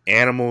these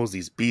animals,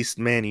 these beast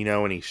men,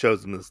 and he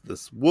shows him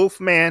this wolf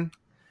man,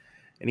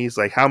 and he's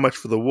like, how much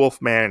for the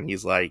wolf man?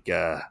 He's like,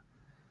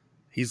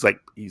 it's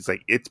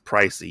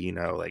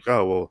pricey, like,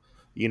 oh well,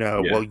 yeah,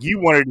 well, you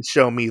wanted to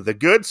show me the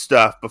good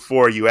stuff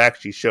before you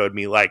actually showed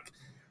me like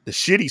the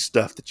shitty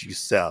stuff that you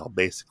sell,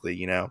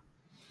 basically.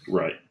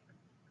 right.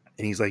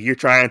 And he's like, you're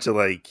trying to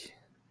like,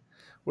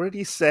 what did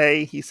he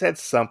say? He said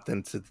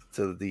something to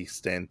the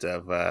extent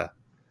of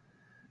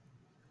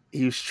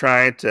he was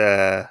trying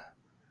to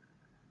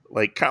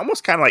like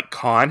almost kind of like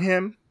con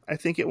him, I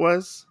think it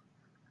was.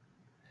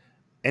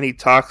 And he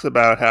talks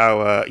about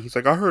how he's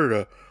like, I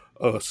heard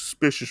a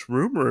suspicious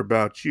rumor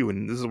about you,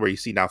 and this is where you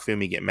see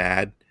Naofumi get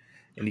mad,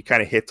 and he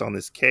kind of hits on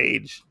this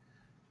cage,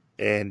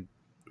 and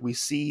we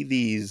see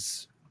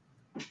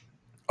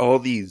all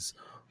these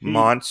He.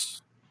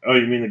 monsters. Oh,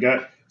 you mean the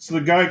guy? So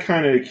the guy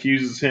kind of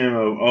accuses him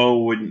of,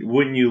 oh,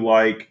 wouldn't you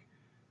like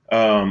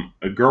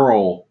a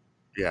girl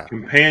Yeah,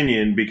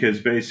 companion,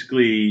 because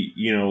basically,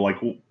 like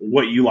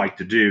what you like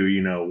to do,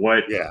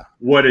 yeah,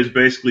 what has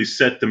basically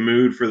set the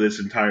mood for this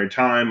entire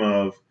time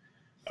of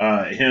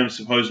him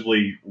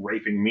supposedly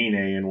raping Mine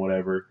and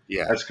whatever.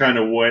 yeah, That's kind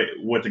of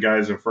what the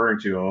guy's referring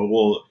to. Oh,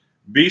 well,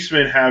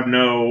 beastmen have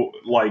no,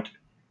 like,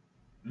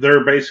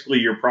 they're basically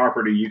your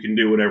property. You can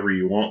do whatever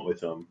you want with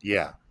them.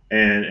 yeah,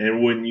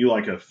 And wouldn't you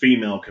like a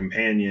female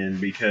companion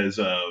because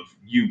of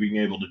you being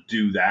able to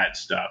do that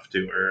stuff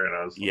to her? And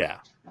I was like, yeah,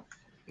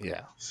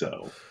 yeah.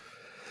 so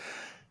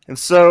And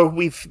so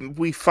we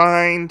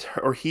find,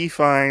 or he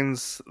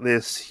finds,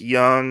 this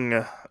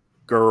young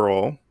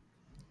girl.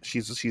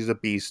 She's a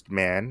beast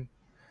man,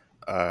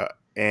 uh,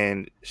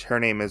 and her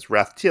name is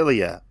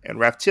Raphtilia, and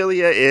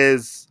Raphtilia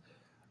is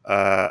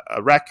a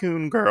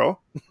raccoon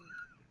girl.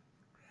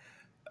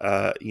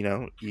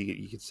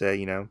 You could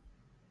say,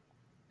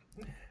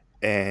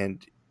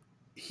 and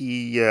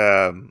he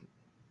buys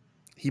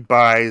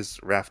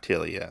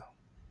Raphtilia,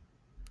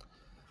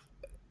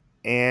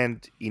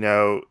 and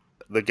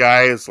the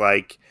guy is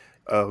like,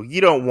 oh,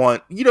 you don't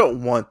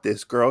want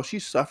this girl. She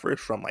suffers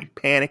from like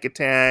panic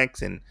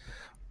attacks and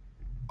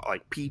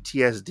like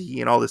PTSD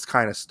and all this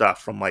kind of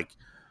stuff from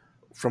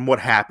what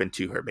happened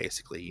to her,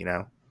 basically.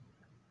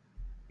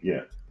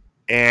 yeah,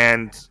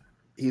 And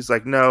he's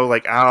like, no,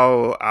 like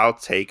I'll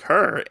take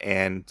her.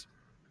 And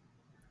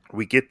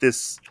we get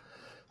this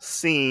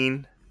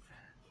scene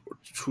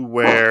to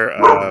where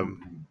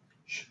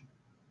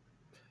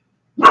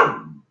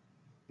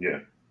yeah.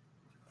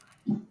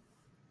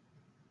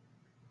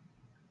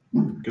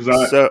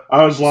 Because so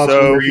I was lost so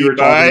whenever you were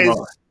talking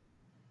about.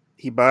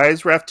 he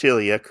buys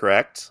Raphtilia,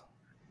 correct?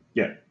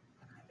 Yeah,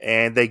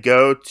 And they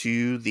go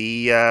to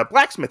the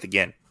blacksmith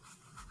again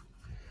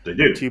they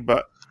do. to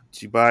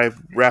buy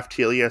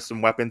Raphtilia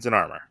some weapons and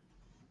armor.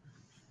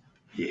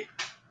 Yeah,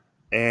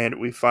 And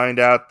we find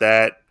out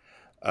that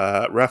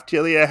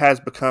Raphtilia has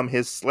become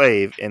his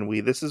slave, and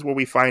this is where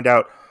we find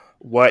out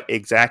what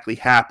exactly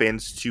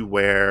happens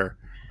to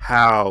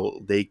how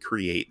they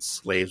create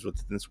slaves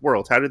within this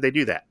world. How did they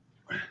do that?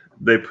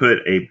 they put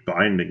a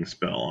binding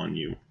spell on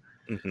you,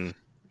 Mm-hmm.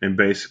 and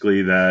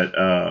basically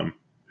that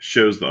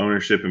shows the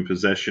ownership and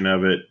possession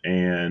of it,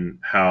 and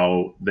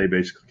how they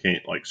basically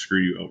can't like screw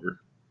you over.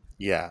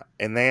 Yeah,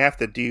 and they have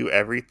to do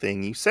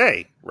everything you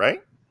say,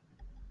 right?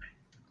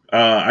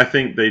 I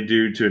think they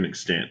do to an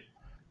extent.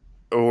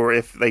 Or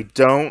if they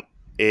don't,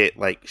 it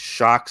like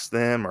shocks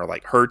them or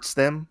like hurts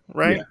them, Yeah,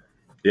 right?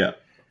 yeah,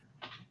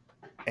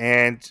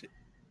 And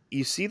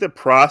you see the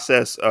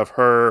process of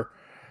her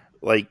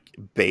like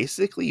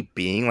basically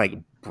being like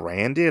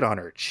branded on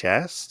her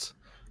chest,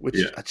 which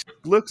yeah,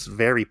 looks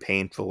very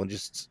painful and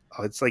just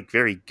it's like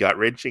very gut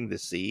wrenching to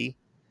see.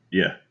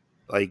 yeah.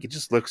 Like it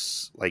just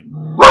looks like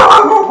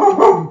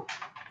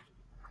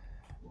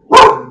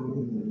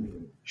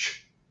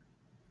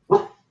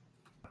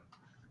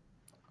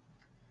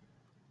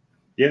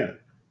Yeah.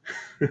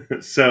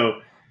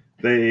 So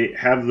they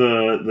have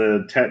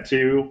the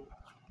tattoo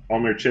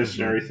on their chest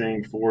and Hmm.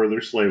 everything for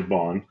their slave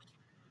bond.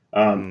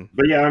 Hmm.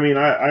 But yeah, I mean,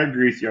 I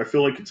agree with you. I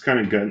feel like it's kind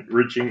of gut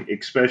wrenching,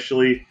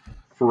 especially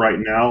for right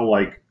now,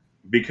 like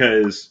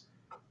because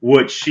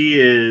what she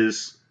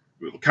is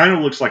kind of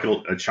looks like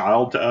a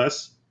child to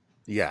us.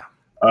 Yeah.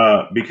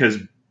 Because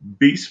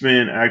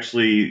Beastmen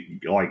actually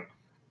like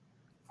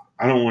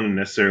I don't want to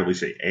necessarily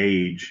say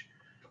age,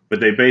 but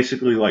they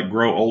basically like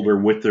grow older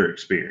with their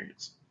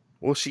experience.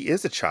 Well, she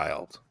is a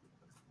child.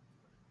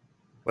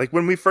 Like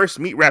when we first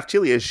meet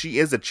Raftelia, she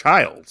is a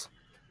child.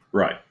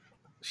 Right.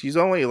 She's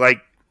only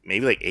like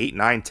maybe like 8,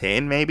 9,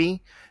 10,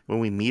 maybe when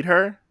we meet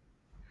her.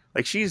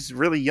 Like she's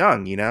really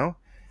young, you know.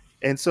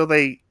 And so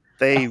they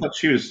I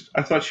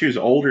thought she was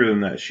older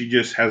than that. She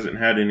just hasn't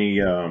had any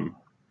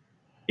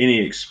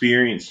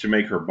experience to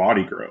make her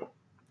body grow.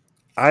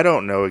 I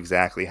don't know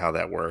exactly how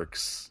that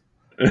works,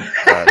 but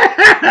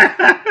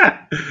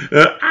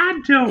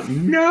I don't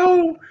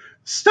know. I,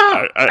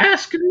 Stop I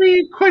asking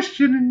me,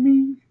 questioning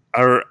me.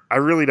 I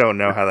really don't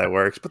know how that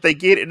works. But they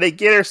get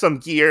her some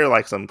gear,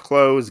 like some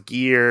clothes,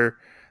 gear,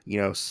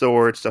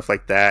 sword, stuff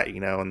like that,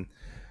 and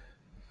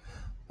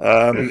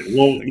um, And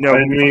well, you know,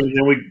 I mean,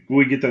 then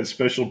we get that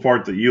special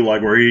part that you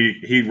like, where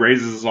he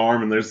raises his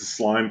arm and there's the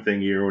slime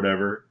thingy or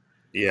whatever, or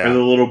the yeah,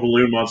 little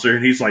balloon monster,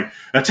 and he's like,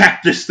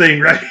 "Attack this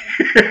thing right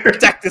here!"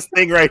 attack this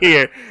thing right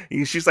here.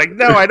 And she's like,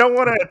 no, I don't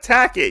want to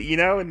attack it,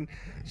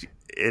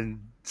 and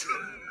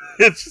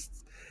it's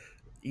just,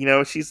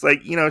 she's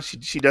like,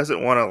 she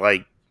doesn't want to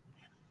like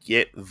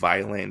get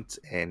violent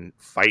and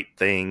fight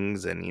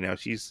things, and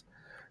she's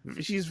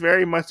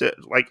very much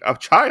like a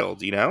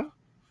child,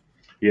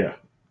 Yeah,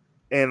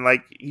 and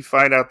like you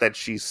find out that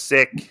she's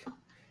sick,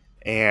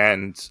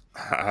 and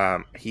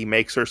he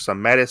makes her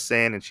some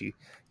medicine, and he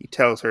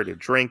tells her to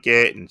drink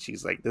it, and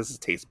she's like, this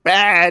tastes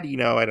bad,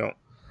 I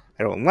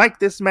don't like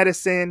this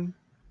medicine,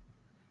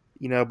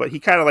 but he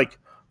kind of like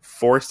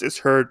forces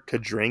her to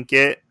drink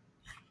it,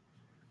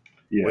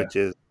 yeah, which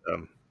is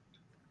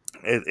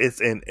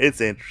it's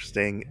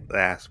interesting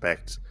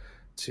aspect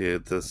to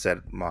the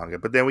said manga.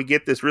 But then we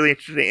get this really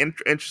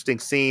interesting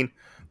scene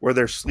where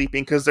they're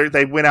sleeping because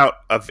they went out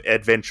of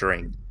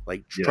adventuring,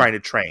 like yeah. trying to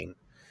train,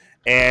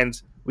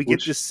 and we get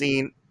Which this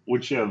scene,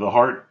 yeah, the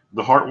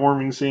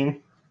heartwarming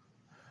scene.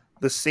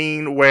 the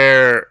scene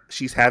where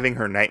she's having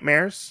her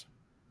nightmares,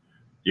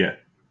 Yeah,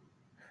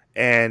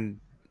 and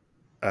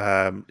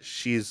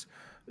she's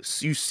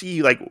you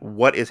see like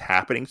what is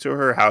happening to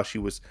her, how she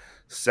was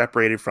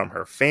separated from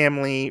her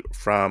family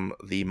from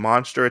the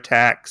monster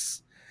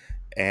attacks,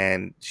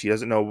 and she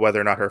doesn't know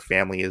whether or not her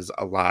family is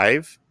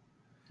alive,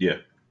 yeah.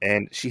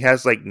 and she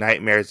has like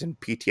nightmares and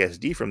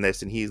PTSD from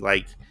this, and he's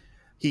like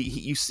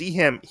you see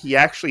him, he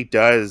actually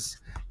does,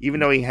 even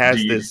though he Do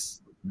has you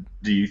this.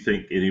 do you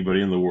think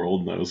anybody in the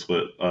world knows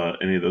what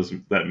any of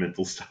that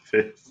mental stuff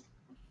is?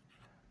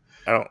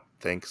 I don't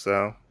think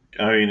so.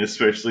 I mean,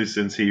 especially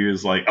since he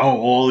was like, "Oh,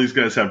 all these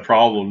guys have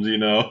problems,"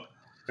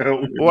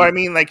 Well, I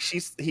mean, like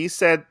he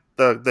said,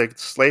 the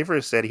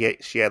slaver said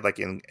she had like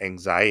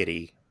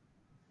anxiety,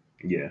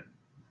 Yeah.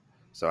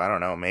 so I don't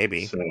know,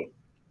 maybe. So,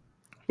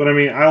 but I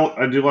mean,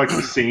 I do like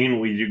the scene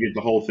where you get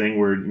the whole thing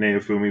where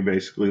Naofumi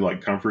basically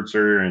like comforts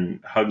her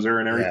and hugs her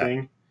and Yeah,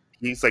 everything.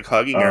 he's like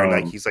hugging her, and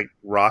like Um, he's like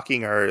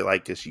rocking her,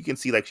 like, cause you can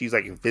see like she's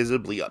like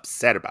visibly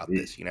upset about y-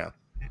 this.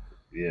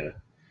 yeah.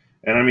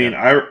 And I Yeah. mean,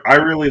 I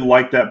really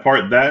like that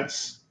part.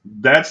 That's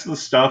the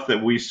stuff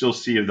that we still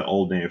see of the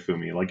old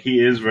Naofumi. Like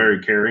he is Hmm. very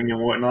caring and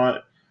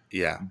whatnot,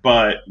 Yeah.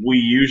 but we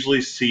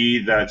usually see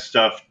that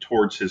stuff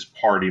towards his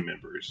party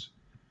members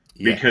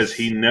because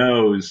he Yes.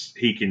 knows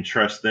he can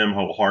trust them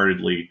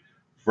wholeheartedly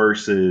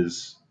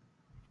versus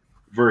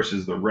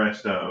the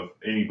rest of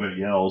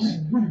anybody else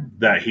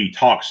that he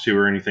talks to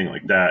or anything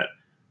like that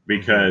Hmm.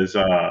 because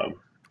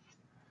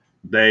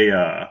they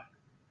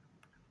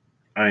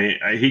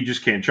he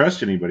just can't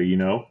trust anybody,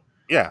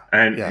 Yeah.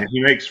 and Yeah.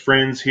 he makes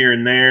friends here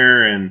and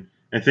there and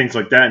things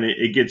like that, and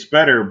it gets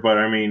better. But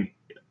I mean,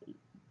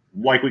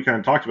 like we kind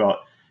of talked about,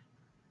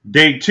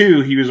 day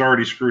two he was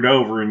already screwed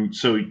over, and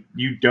so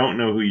you don't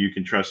know who you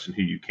can trust and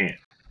who you can't.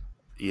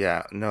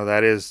 Yeah. No,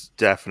 that is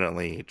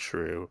definitely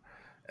true.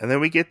 And then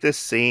we get this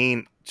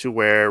scene to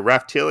where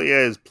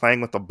Raftelia is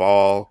playing with the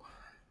ball,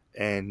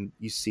 and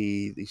he's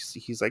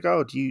like,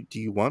 "Oh, do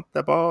you want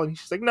the ball?" And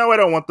she's like, "No, I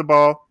don't want the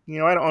ball.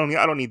 I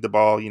don't need the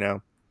ball.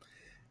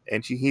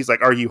 And he's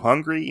like, "Are you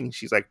hungry?" And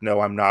she's like,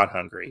 "No, I'm not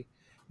hungry."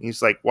 And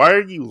he's like, "Why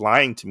are you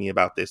lying to me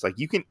about this? Like,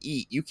 you can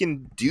eat, you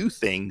can do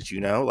things,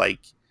 like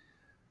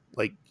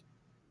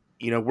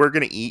we're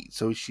gonna eat."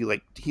 So he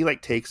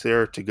like takes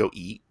her to go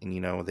eat,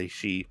 and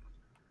she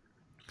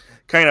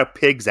kind of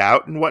pigs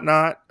out and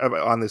whatnot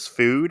on this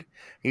food.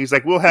 And he's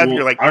like, "We'll have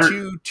your Well, like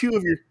two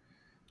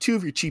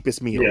of your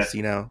cheapest yeah, meals."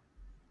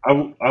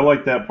 I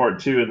like that part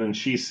too. And then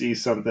she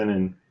sees something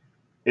and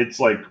it's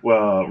like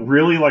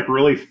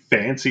really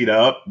fancied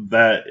up,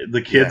 that the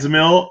Yeah. kids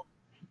meal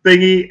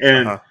thingy, Uh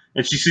and huh.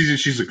 And she sees it,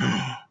 she's like,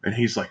 oh, and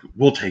he's like,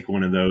 we'll take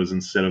one of those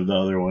instead of the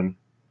other one.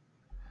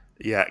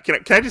 Yeah.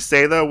 Can I just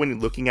say though, when you're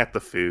looking at the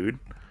food,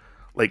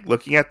 like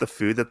looking at the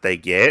food that they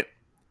get,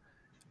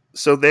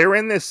 so they're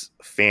in this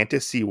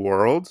fantasy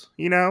world,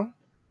 you know,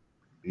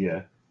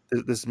 Yeah.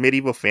 this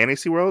medieval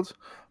fantasy world.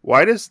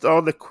 Why does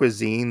all the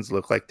cuisines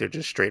look like they're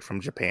just straight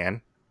from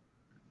Japan?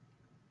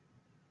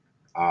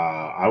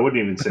 I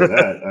wouldn't even say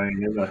that. I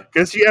mean,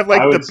 Because you have I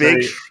like the would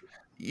big, say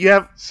you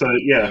have so.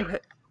 Yeah. you ha-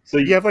 So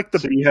you have like so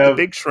the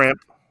big shrimp.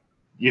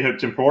 you have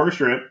tempura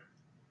shrimp.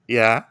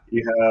 Yeah.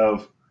 You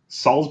have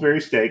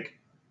Salisbury steak,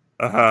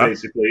 Uh huh.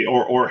 basically,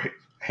 or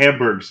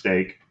Hamburg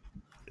steak.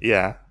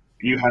 Yeah.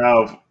 You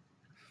have,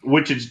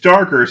 which is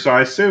darker, so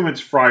I assume it's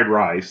fried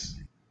rice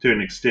to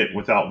an extent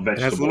without It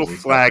has a little vegetables and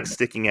stuff flag in it.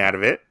 sticking out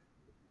of it.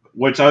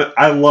 Which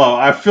I love.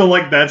 I feel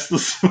like that's the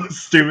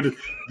stupidest.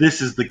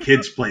 This is the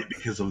kids' plate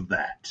because of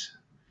that.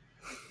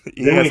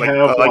 Then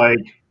Yeah,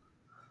 it's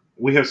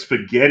we have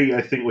spaghetti,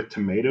 I think, with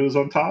tomatoes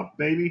on top,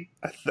 maybe.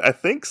 I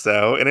think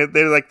so, and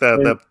they're like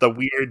And the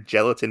weird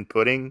gelatin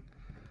pudding.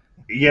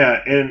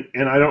 yeah, and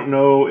I don't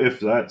know if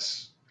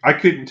that's. I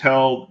couldn't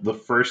tell the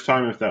first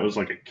time if that was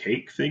like a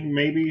cake thing,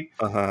 maybe.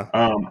 Uh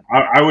huh.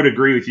 I would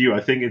agree with you.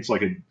 I think it's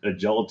like a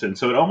gelatin,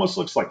 so it almost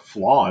looks like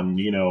flan,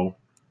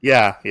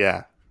 Yeah,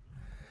 yeah,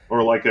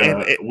 or like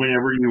and a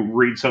whenever you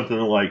read something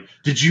like,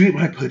 "Did you eat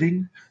my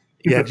pudding?"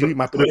 yeah. Do you eat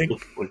my That's what it pudding?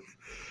 looks like.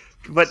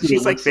 But That's what it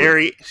looks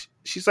like.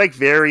 she's like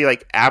very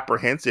like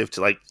apprehensive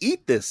to like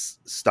eat this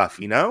stuff,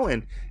 you know.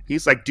 And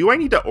he's like, "Do I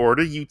need to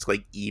order you to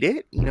like eat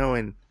it?" You know,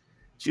 and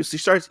she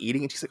starts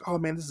eating, and she's like, "Oh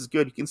man, this is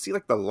good." You can see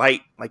like the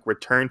light like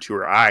return to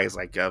her eyes,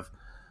 like a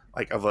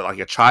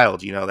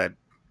child, you know, that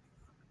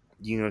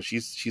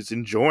she's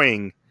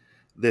enjoying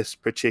this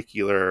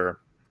particular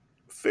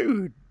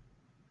food.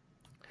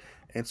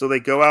 And so they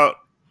go out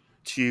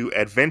to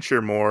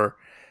adventure more,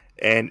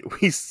 and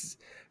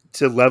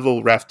to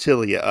level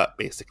Raftilia up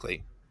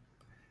basically.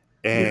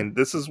 Yeah, And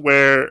this is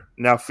where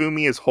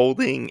Naofumi is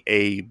holding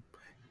a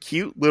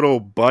cute little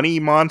bunny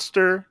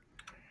monster,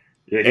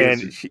 yeah. He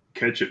has and to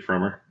catch it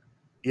from her.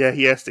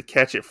 he has to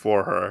catch it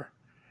for her.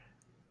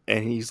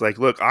 And he's like,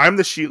 "Look, I'm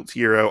the shield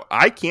hero.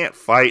 I can't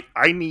fight.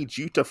 I need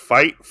you to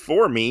fight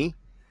for me.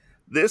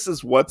 This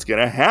is what's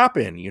gonna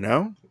happen, you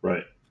know?"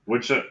 Right.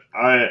 Which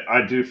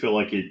I do feel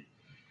like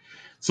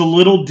it's a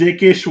little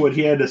dickish what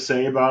he had to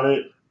say about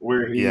it,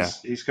 where Yeah,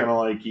 he's kind of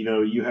like,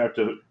 you have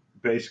to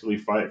basically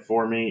fight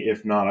for me.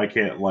 If not, I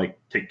can't like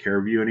take care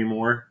of you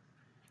anymore.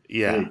 And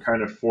yeah, it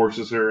kind of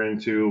forces her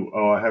into,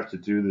 oh, I have to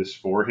do this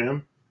for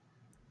him,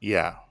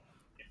 yeah.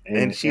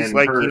 And she's and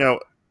like, her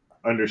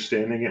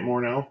understanding it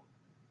more now.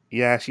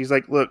 yeah, she's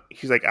like, "Look,"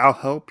 she's like, "I'll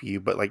help you,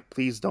 but like,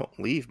 please don't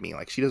leave me."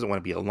 Like, she doesn't want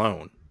to be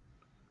alone.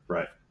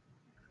 Right.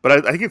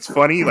 But I think it's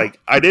funny. Like,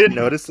 I didn't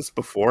notice this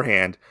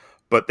beforehand,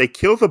 but they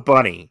kill the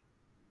bunny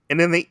and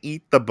then they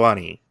eat the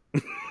bunny.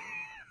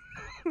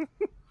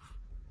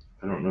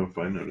 I don't know if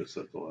I noticed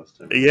that the last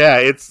time. Yeah,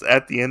 it's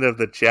at the end of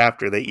the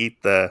chapter. They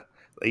eat the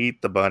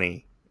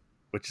bunny,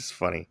 which is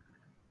funny.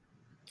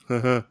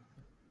 And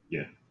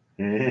Yeah.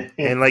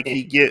 like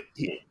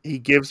he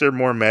gives her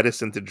more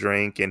medicine to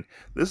drink, and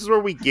this is where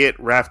we get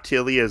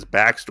Raftilia's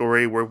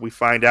backstory, where we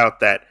find out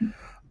that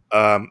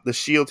the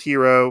Shield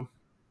hero,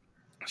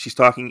 he's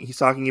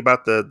talking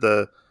about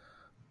the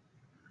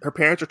her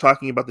parents are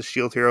talking about the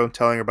Shield hero and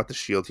telling her about the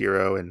Shield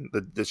hero and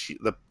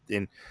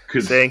and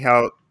Because saying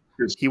how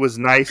he was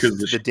nice to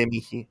the the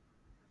demi.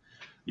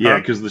 yeah, Huh?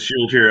 because the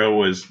shield hero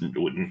was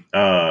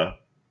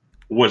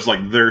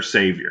like their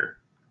savior.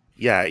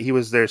 Yeah, he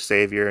was their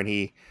savior, and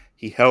he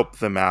helped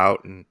them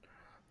out and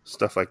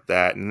stuff like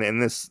that. And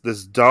this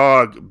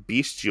dog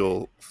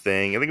bestial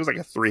thing, I think it was like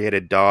a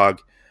 3-headed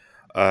dog,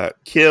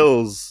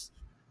 kills.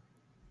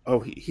 Oh,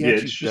 he Yeah,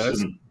 actually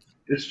does.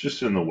 it's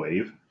just in the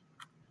wave.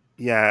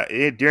 Yeah,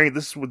 during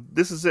this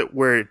is it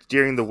where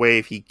during the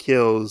wave he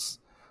kills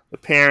the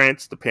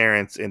parents. The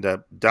parents end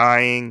up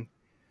dying.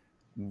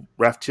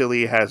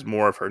 Raftilia has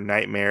more of her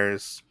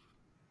nightmares,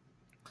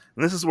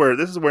 and this is where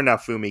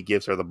Nafumi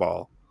gives her the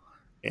ball,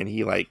 and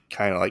he like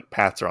kind of like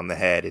pats her on the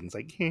head and is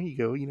like, "Here you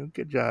go, you know,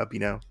 good job, you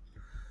know."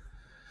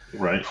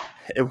 Right.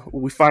 And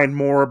we find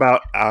more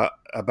about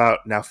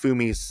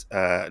Nafumi's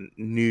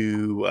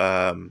new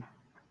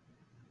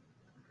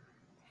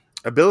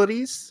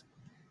abilities.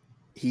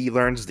 He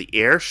learns the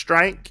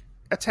airstrike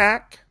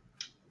attack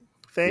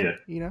Yeah. thing.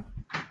 You know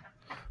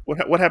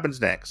what happens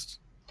next?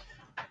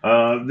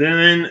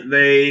 Then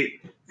they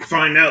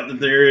find out that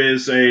there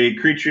is a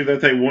creature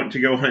that they want to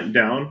go hunt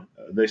down.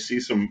 They see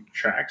some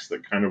tracks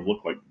that kind of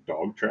look like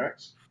dog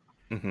tracks,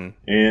 Mm-hmm.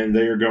 and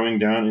they are going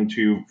down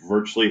into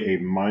virtually a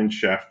mine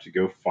shaft to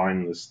go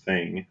find this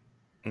thing.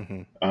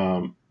 Mm-hmm.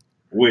 Um,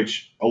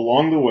 which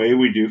along the way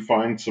we do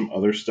find some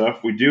other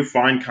stuff. We do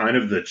find kind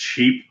of the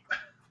cheap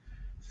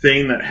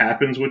thing that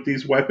happens with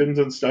these weapons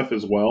and stuff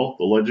as well,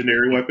 the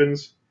legendary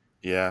weapons,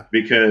 Yeah,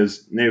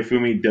 because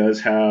Neofumi does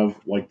have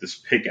like this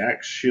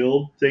pickaxe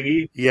shield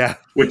thingy, yeah,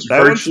 which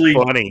that one's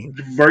funny.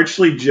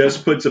 virtually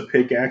just puts a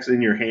pickaxe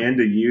in your hand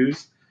to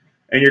use,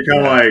 and you're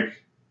kind of Yeah,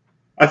 like,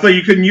 I thought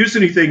you couldn't use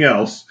anything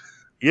else.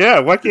 Yeah,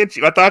 why can't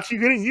you? I thought you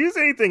couldn't use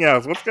anything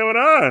else. What's going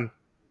on?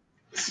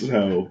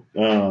 So,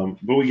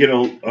 but we get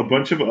a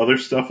bunch of other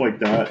stuff like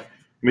that,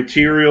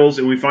 materials,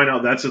 and we find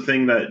out that's the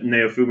thing that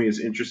Naofumi is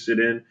interested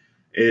in,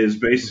 is Hmm.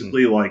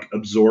 basically like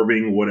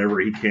absorbing whatever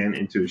he can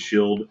into his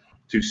shield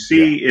to Yeah.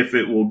 see if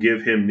it will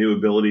give him new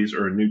abilities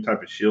or a new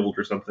type of shield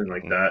or something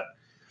like Hmm. that.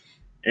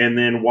 And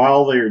then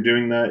while they are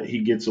doing that, he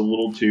gets a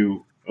little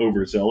too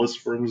overzealous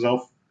for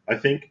himself, I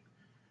think.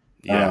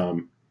 Yeah.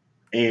 Um,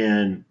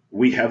 and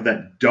we have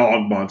that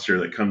dog monster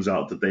that comes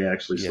out that they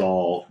actually Yeah.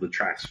 saw the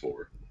tracks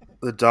for.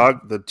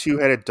 The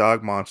two-headed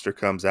dog monster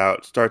comes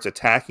out, starts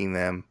attacking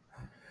them,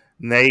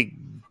 and they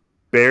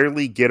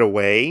barely get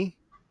away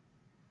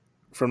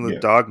from the Yeah,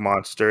 dog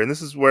monster. And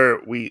this is where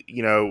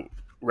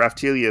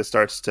Raftelia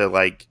starts to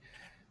like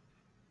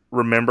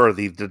remember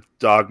the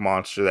dog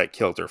monster that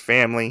killed her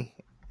family.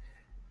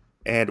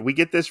 And we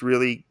get this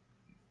really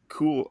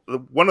cool,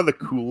 one of the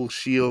cool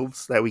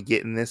shields that we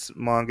get in this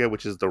manga,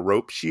 which is the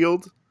rope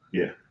shield,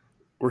 yeah,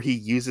 where he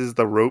uses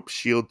the rope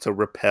shield to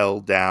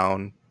rappel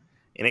down,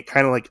 and it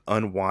kind of like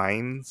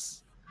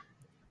unwinds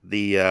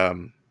the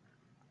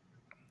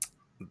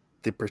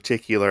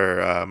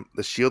particular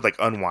the shield, like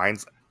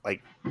unwinds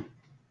like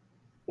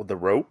with the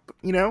rope,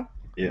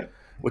 yeah.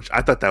 which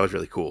I thought that was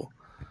really cool.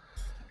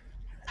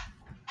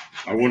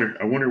 I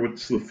wonder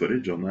what's the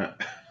footage on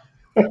that,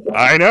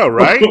 I know,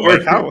 right? or Like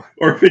if it, how?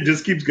 or if it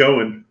just keeps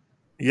going.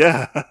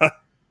 Yeah.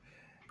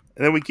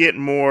 And then we get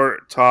more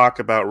talk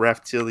about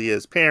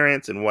Raftilia's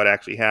parents and what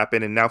actually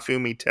happened. And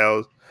Naofumi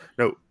tells,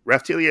 no,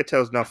 Raftilia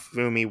tells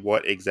Naofumi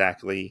what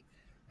exactly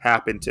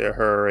happened to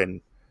her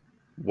and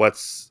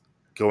what's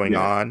going Yeah,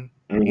 on,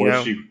 and you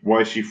know?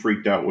 why she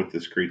freaked out with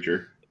this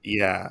creature.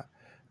 Yeah.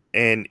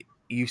 And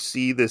you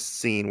see this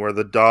scene where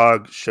the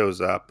dog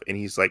shows up and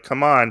he's like,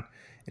 come on.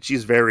 And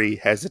she's very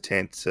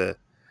hesitant to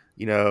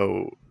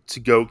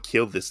go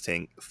kill this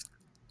thing,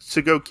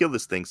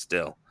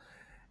 still.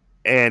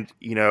 And,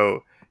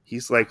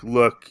 he's like,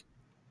 look,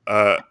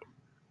 uh,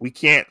 we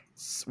can't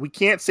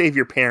save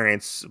your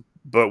parents,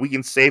 but we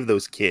can save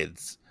those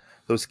kids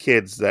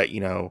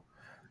that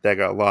that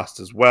got lost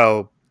as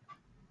well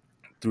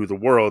through the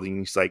world. And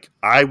he's like,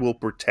 I will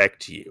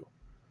protect you,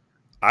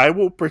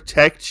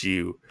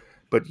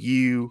 but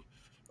you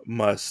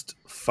must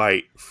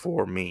fight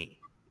for me.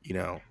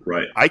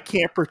 Right, I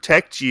can't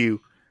protect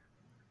you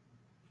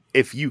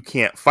if you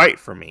can't fight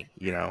for me.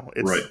 right.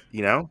 It's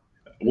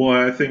Well,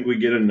 I think we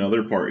get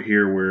another part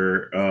here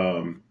where,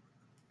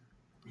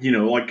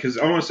 like because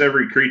almost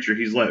every creature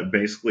he's let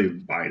basically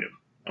bite him.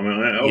 I mean,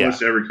 yeah.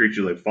 almost every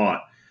creature they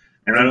fought,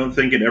 and I And don't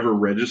think it ever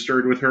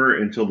registered with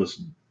her until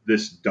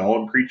this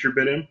dog creature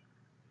bit him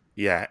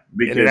yeah, and it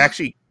because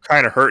actually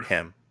kind of hurt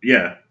him.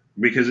 yeah,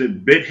 because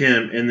it bit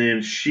him, and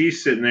then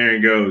she's sitting there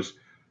and goes,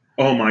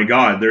 "Oh my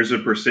God, there's a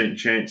percent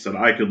chance that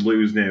I could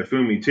lose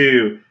Naofumi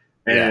too,"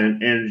 Yeah.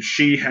 and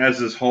she has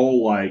this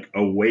whole like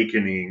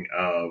awakening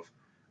of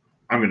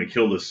I'm going to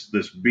kill this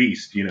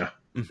beast,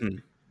 Hmm.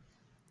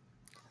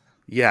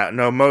 Yeah,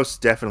 no,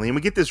 most definitely. And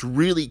we get this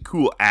really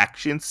cool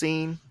action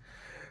scene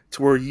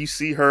to where you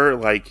see her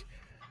like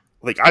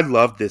I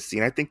love this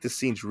scene. I think this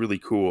scene's really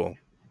cool.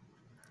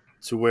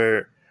 To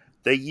where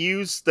they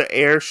use the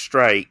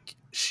airstrike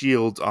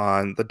shield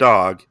on the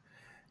dog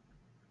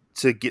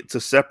to get to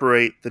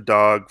separate the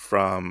dog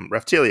from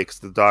Reptilia because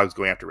the dog's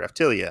going after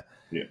Reptilia.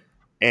 Yeah,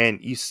 And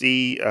you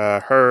see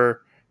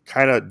her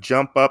kind of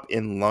jump up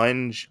and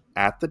lunge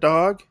at the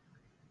dog,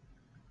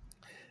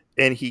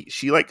 and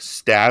she like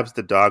stabs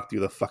the dog through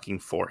the fucking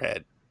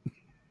forehead.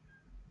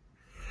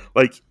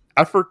 Like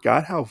I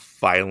forgot how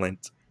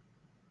violent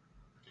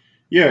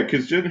yeah,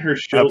 because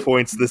at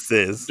points this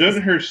is.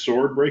 doesn't her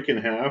sword break in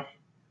half?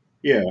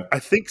 Yeah, I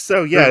think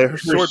so. her Yeah, her her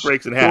sword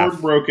breaks in sword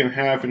half. broke in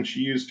half, and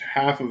she used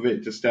half of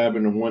it to stab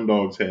into one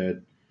dog's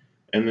head,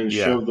 and then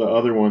Yeah, shoved the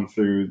other one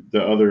through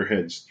the other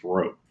head's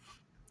throat.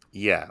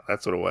 yeah,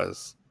 that's what it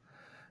was.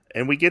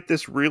 And we get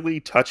this really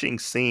touching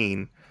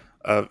scene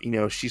of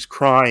she's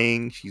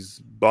crying, she's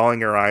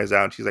bawling her eyes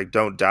out, and she's like,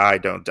 don't die,"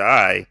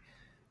 to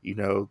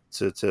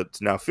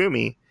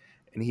Naofumi,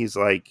 and he's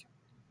like,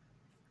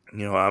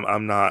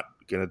 I'm not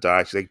gonna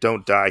die. She's like,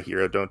 "Don't die,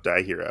 hero, don't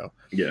die, hero."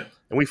 Yeah,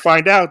 And we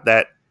find out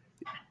that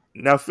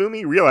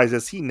Naofumi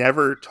realizes he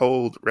never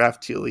told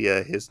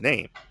Raftilia his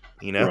name.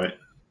 You know? right.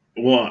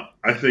 Well,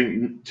 I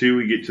think too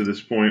we get to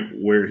this point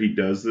where he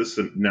does this,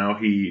 and now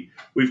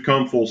we've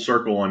come full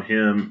circle on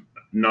him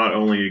not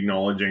only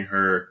acknowledging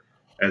her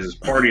as his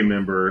party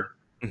member,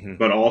 Hmm.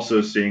 but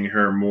also seeing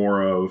her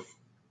more of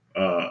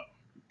uh,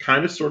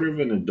 kind of sort of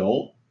an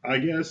adult, I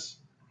guess.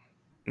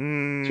 To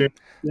Mm,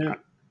 yeah,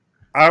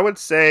 I I would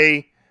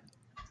say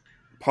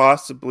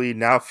possibly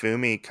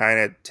Naofumi kind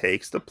of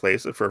takes the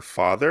place of her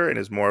father and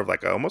is more of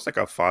like almost like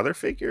a father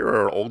figure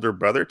or an older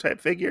brother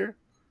type figure.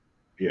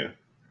 yeah,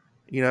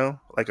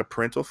 Like a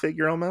parental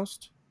figure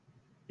almost.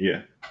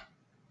 yeah.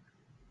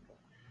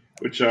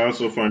 Which I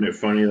also find it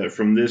funny that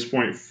from this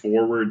point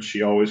forward,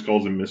 she always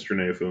calls him Mr.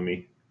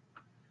 Naofumi.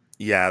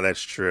 Yeah,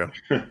 that's true.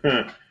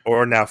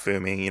 Or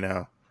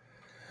Naofumi.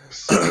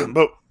 So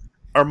But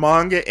our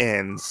manga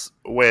ends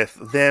with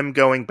them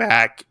going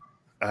back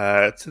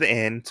to the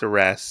inn to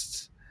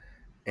rest,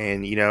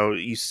 and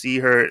you see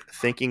her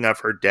thinking of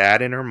her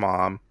dad and her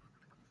mom,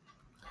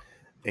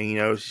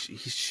 and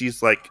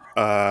she's like,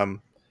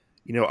 I'm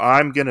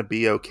gonna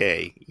be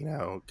okay,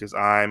 because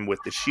I'm with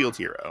the shield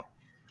hero,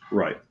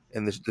 Right.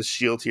 and the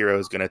shield hero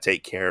is gonna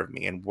take care of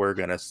me, and we're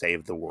gonna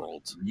save the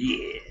world,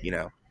 Yeah. you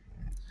know.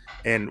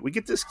 And we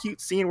get this cute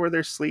scene where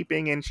they're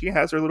sleeping, and she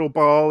has her little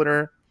ball in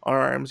her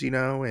arms,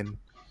 and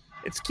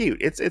it's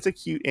cute. It's a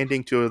cute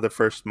ending to the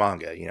first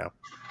manga,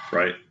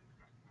 Right.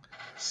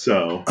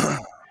 So,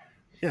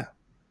 Yeah.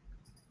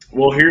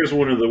 well, here's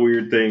one of the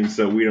weird things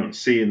that we don't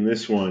see in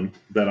this one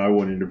that I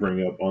wanted to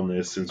bring up on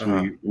this, since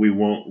Uh-huh. we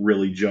won't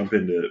really jump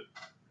into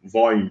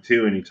volume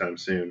 2 anytime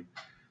soon.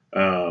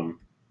 Um,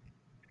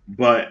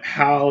 but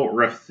how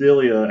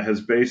Reptilia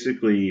has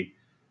basically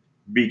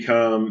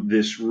become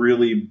this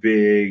really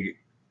big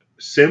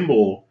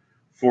symbol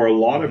for a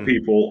lot of Hmm.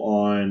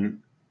 people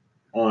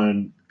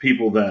on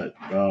people that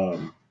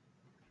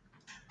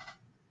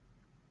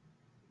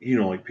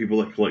like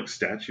people that collect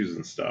statues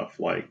and stuff,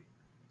 like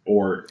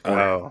or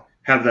Oh.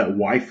 have that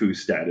waifu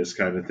status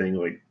kind of thing.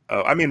 Like,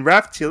 Oh, I mean,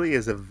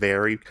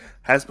 Raphtalia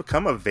has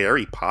become a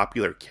very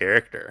popular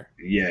character,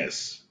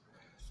 yes,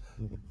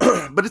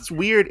 but it's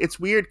weird. It's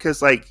weird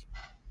because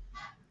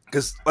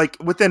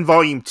within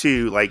Volume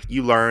 2, like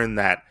you learn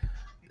that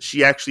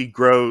she actually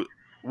grow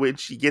when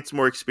she gets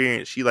more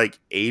experience. She like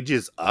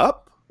ages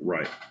up,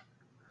 right,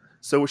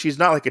 so she's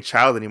not like a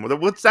child anymore.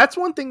 That's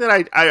one thing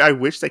that I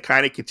wish they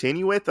kind of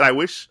continue with. And I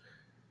wish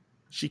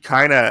she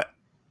kind of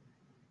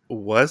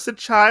was a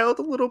child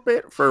a little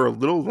bit for a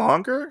little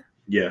longer,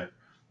 yeah,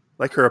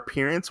 like her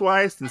appearance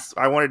wise, since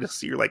I wanted to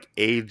see her like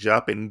age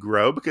up and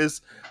grow,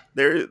 because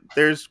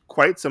there's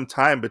quite some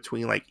time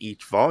between like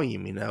each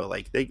volume,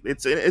 like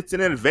it's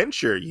an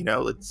adventure,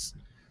 it's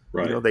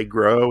right, they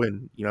grow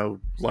and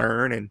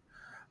learn, and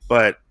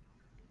but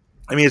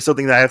I mean it's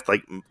something that I have to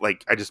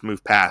like I just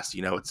move past,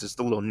 it's just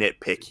a little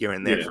nitpick here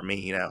and there yeah, for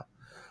me,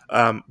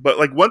 but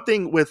like one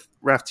thing with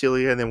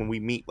Raphtalia, and then when we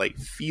meet like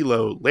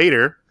Philo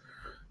later,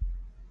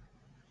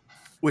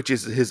 which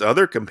is his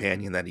other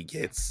companion that he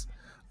gets,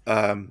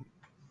 um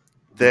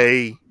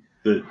they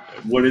the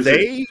what is it?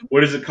 they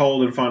What is it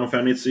called in Final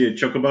Fantasy? A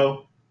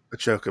chocobo? a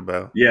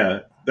chocobo.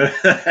 Yeah,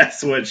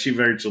 that's what she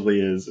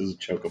virtually is a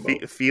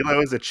chocobo. Philo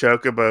is a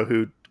chocobo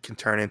who can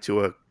turn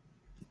into a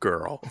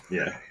girl,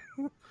 Yeah,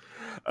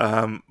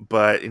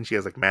 but and she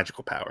has like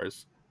magical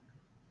powers.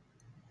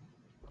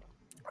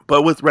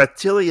 But with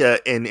Reptilia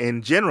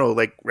in general,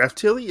 like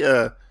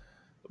Reptilia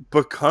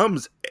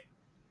becomes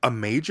a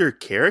major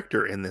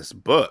character in this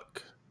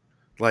book.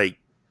 Like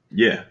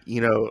yeah,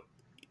 you know,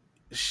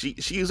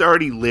 she's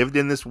already lived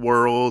in this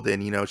world,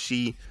 and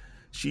she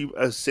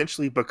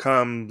essentially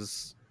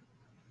becomes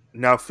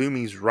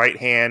Naofumi's right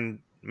hand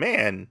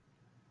man.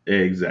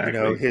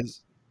 exactly.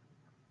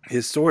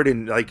 His sword,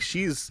 and like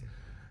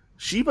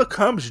she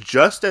becomes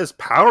just as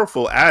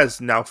powerful as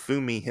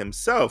Naofumi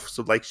himself.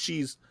 So like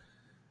she's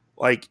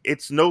like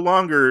it's no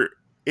longer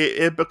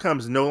it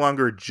becomes no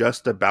longer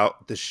just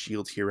about the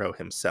shield hero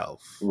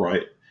himself.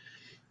 Right.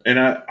 And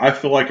I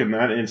feel like in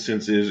that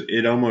instance is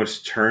it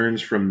almost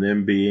turns from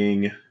them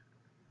being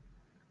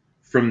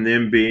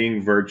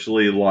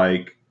virtually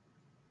like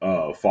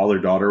a father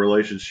daughter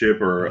relationship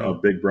or a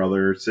Mhm. big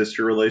brother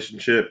sister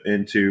relationship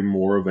into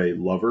more of a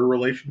lover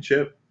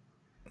relationship.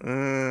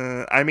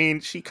 I mean,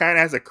 she kind of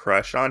has a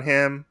crush on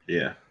him,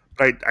 Yeah.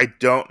 but I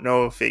don't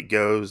know if it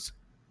goes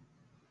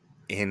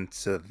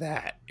into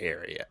that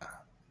area.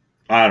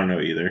 I don't know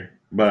either.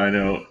 But I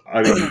know,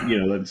 I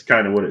mean, that's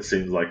kind of what it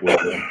seems like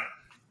with them.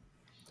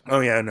 Oh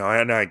yeah, no,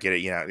 I know, I get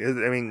it. Yeah,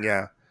 I mean,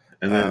 yeah,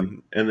 And then,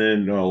 um, and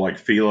then, like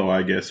Philo,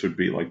 I guess, would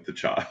be like the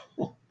child,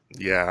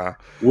 yeah,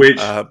 which,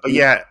 but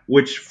yeah,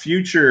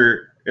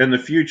 in the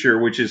future,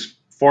 which is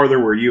farther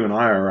where you and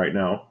I are right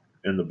now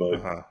in the book,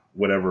 uh-huh.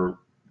 whatever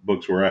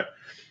books we're at.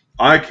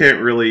 I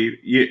can't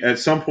really. At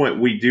some point,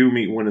 we do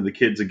meet one of the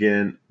kids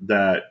again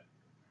that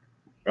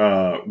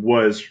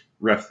was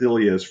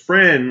Raphtilia's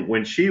friend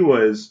when she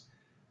was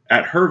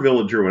at her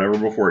village or whatever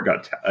before it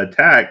got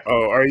attacked.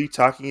 Oh, are you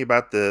talking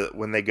about the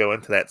when they go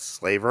into that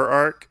slaver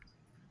arc?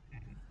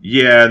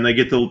 Yeah, and they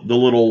get the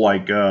little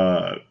like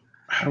I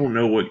don't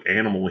know what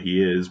animal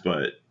he is,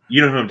 but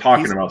you know who I'm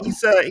talking He's about.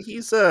 he's a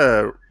he's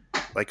a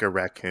like a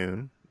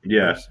raccoon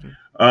Yeah. person.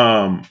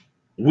 Um,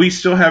 we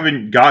still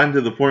haven't gotten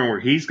to the point where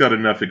he's got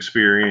enough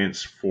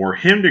experience for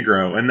him to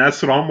grow, and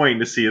that's what I'm waiting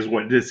to see is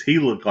what does he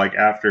look like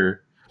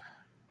after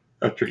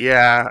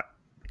Yeah,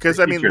 because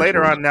I he mean later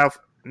transforms.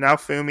 on now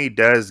Fumi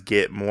does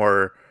get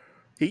more.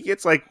 He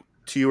gets like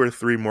 2 or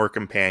 3 more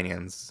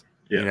companions.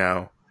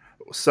 Yeah.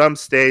 Some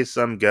stay,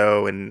 some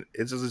go, and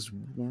it's just this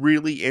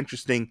really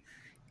interesting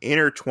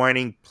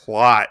intertwining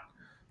plot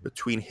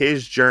between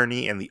his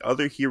journey and the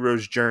other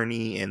hero's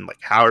journey, and like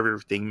how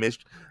everything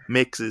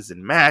mixes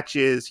and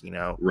matches.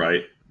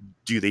 Right.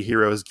 Do the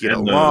heroes get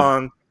And the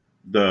along?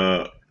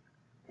 the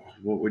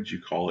what would you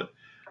call it?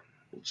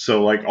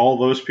 So like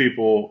all these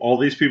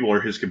people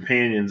are his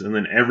companions, and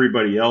then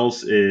everybody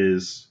else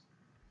is,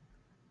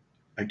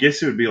 I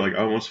guess it would be like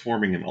almost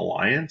forming an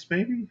alliance,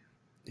 maybe.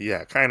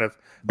 Yeah, kind of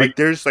like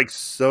there's like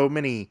so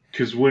many.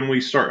 Because when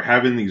we start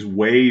having these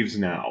waves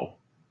now,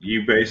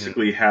 you Mhm.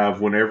 basically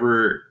have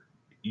whenever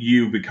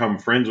you become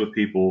friends with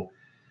people,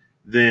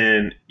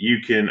 then you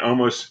can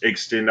almost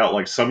extend out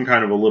like some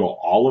kind of a little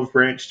olive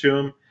branch to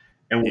them.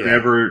 And Yeah,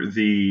 whenever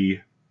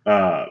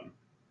uh,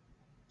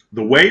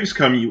 the waves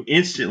come, you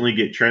instantly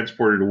get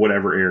transported to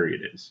whatever area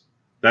it is.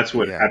 That's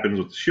what yeah, happens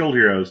with the Shield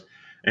heroes,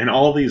 and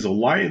all these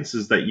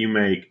alliances that you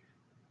make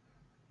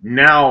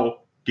now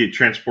get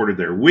transported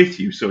there with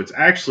you. So it's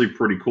actually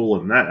pretty cool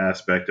in that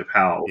aspect of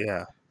how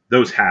yeah.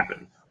 those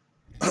happen.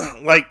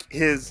 Like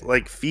his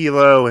like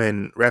Philo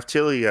and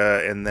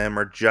Reptilia and them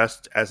are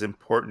just as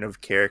important of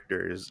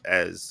characters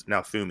as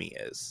Naofumi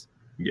is.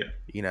 Yeah,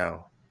 You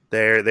know,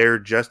 they're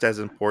just as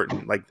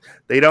important. Like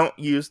they don't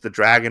use the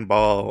Dragon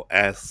Ball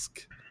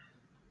esque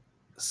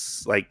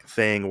like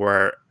thing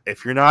where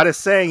if you're not a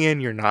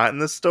Saiyan, you're not in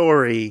the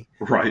story.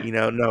 right. You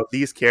know, no,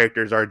 these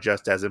characters are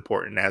just as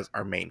important as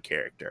our main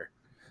character.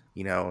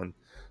 You know, and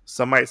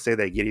some might say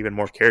they get even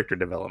more character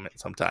development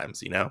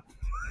sometimes. You know,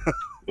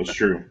 That's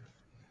true.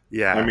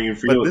 I yeah, mean,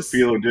 but this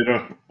Philo did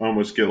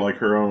almost get like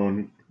her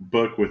own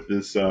book with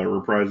this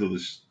reprise of the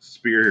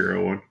Spear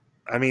Hero one.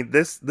 I mean,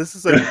 this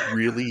is a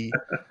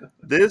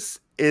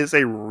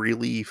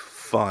really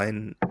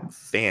fun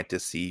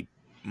fantasy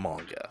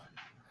manga.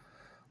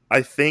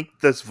 I think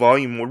this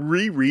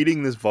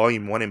rereading this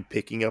volume 1 and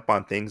picking up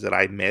on things that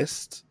I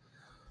missed,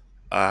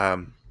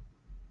 um,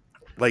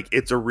 like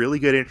it's a really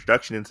good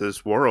introduction into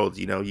this world.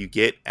 You know, you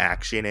get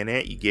action in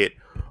it, you get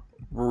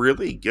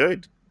really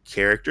good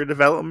character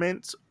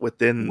development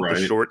within the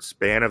Right, short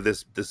span of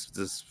this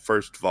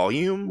first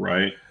volume.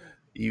 right,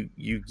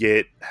 You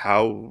get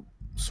how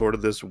sort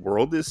of this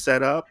world is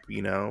set up,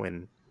 you know,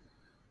 and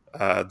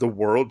the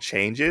world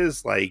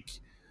changes. Like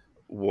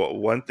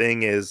one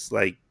thing is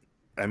like,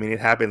 I mean, it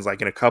happens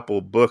like in a couple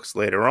books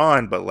later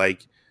on, but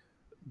like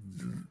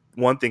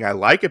one thing I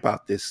like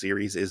about this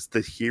series is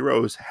the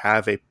heroes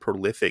have a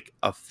prolific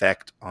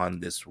effect on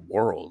this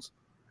world,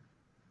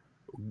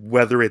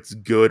 whether it's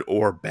good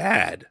or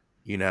bad,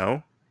 you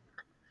know,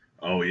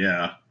 oh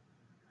yeah,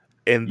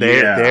 and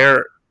yeah.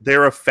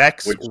 their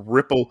effects Which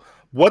ripple.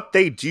 What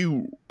they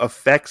do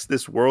affects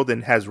this world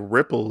and has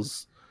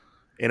ripples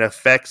and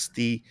affects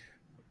the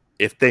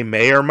if they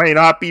may or may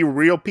not be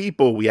real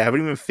people. We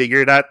haven't even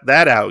figured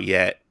that out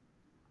yet.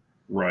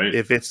 right,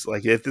 If it's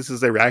like if this is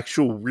their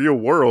actual real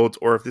world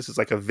or if this is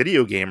like a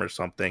video game or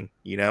something,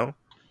 you know?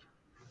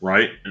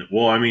 right.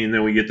 Well, I mean,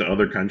 then we get the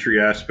other country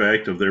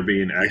aspect of there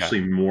being Yeah.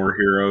 actually more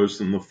heroes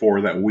than the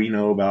four that we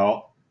know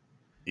about.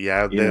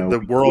 Yeah, You know, the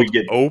we world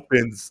get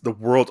opens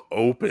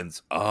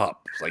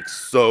up like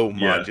so yeah.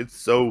 much. It's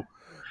so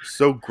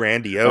Um,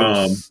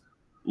 grandiose.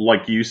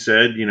 like you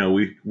said, you know,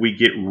 we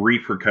get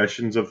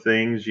repercussions of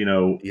things. You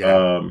know,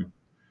 Yeah.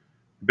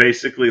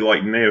 basically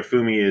like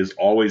Naofumi is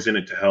always in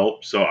it to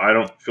help, so I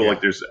don't feel like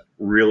Yeah. there's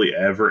really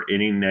ever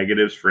any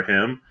negatives for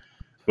him.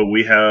 But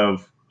we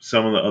have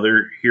some of the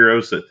other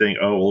heroes that think,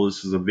 oh well,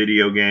 this is a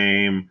video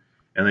game,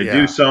 and they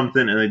do Yeah.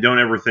 something and they don't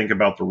ever think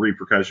about the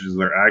repercussions of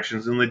their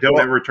actions, and they don't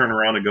Well, ever turn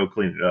around and go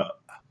clean it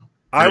up.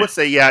 I And would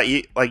say yeah,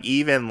 like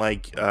even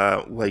like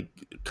a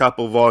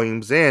couple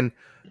volumes in,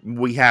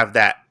 we have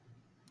that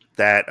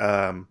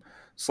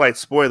slight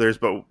spoilers,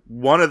 but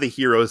one of the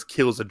heroes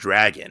kills a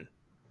dragon.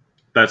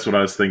 that's what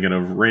I was thinking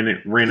of. Ren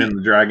He and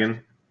the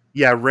Dragon.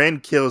 Yeah, Ren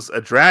kills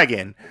a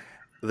dragon,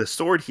 the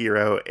sword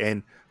hero,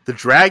 and the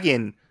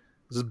dragon's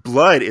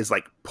blood is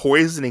like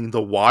poisoning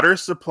the water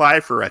supply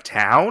for a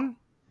town.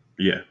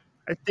 Yeah,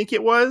 I think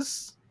it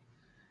was.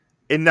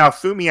 And now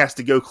Fumi has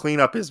to go clean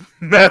up his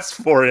mess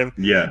for him.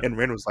 yeah, And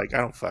Ren was like, I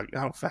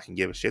don't fucking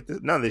give a shit.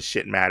 None of this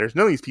shit matters.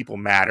 None of these people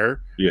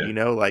matter. yeah, You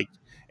know, like,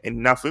 and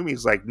now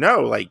Fumi's like,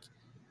 no, like,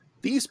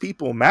 these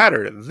people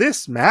matter.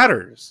 This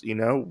matters. You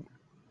know,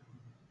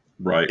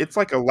 right, it's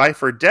like a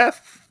life or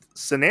death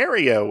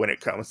scenario when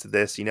it comes to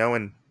this, you know,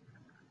 and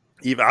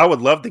even I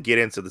would love to get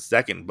into the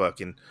second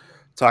book and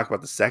talk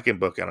about the second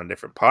book on a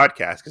different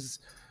podcast because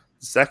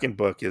the second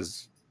book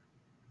is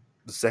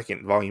the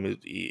second volume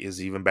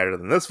is even better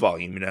than this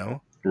volume, you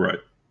know. right.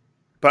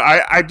 But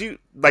I do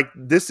like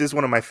this is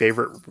one of my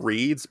favorite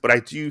reads, but I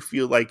do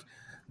feel like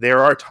there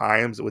are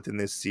times within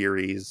this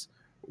series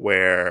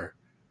where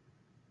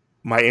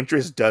my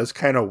interest does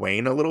kind of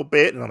wane a little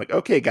bit, and I'm like,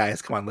 okay,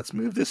 guys, come on, let's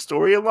move this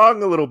story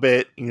along a little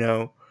bit, you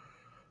know.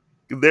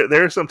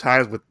 There are some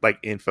times with like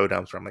info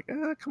dumps where I'm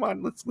like, come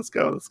on, let's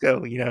go,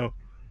 you know.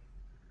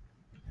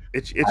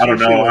 It's I don't usually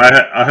know. when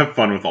I have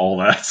fun with all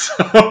that.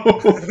 So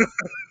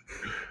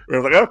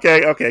we're like,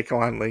 okay, come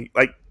on, like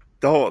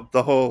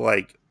the whole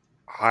like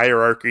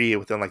hierarchy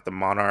within like the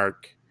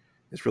monarch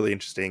is really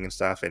interesting and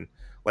stuff, and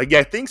like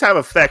yeah, things have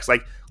effects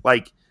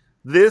like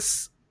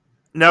this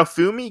now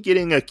Fumi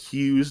getting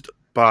accused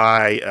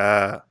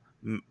by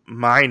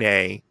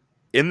Mine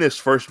in this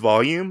first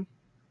volume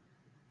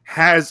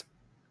has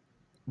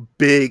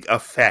big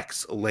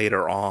effects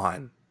later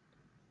on.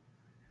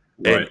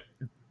 Right.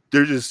 and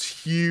there's this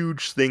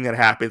huge thing that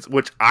happens,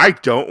 which I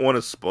don't want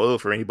to spoil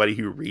for anybody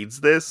who reads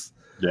this,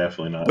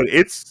 Definitely not. but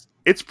it's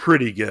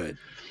pretty good.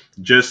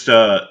 Just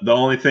the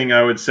only thing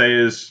I would say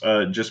is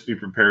just be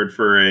prepared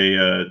for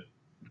a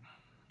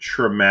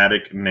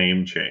traumatic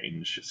name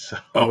change. So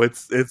Oh,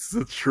 it's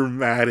a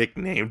traumatic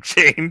name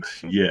change.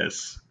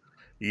 yes.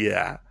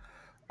 Yeah.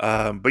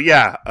 But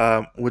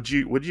yeah, would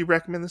you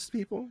recommend this to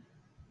people?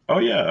 Oh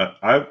yeah.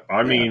 I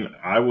Yeah. mean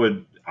I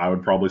would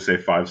probably say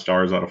 5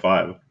 stars out of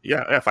 5.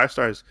 Yeah, 5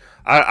 stars.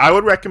 I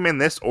would recommend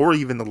this or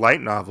even the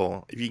light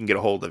novel if you can get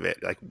a hold of it.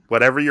 Like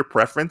whatever your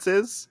preference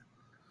is,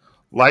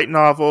 light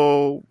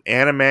novel,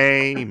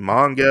 anime,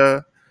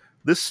 manga.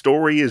 This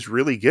story is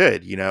really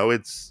good.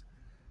 It's.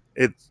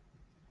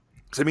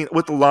 I mean,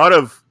 with a lot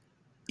of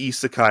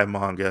isekai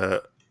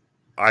manga,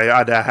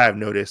 I have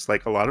noticed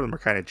like a lot of them are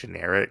kind of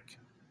generic.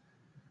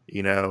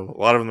 A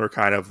lot of them are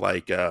kind of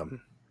like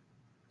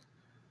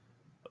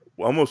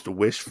almost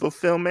wish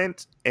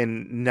fulfillment.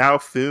 And now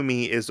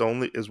Fumi is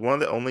one of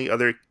the only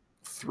other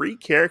three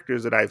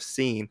characters that I've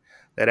seen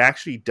that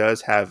actually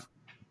does have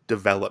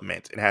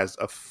development and has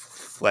a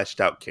fleshed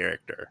out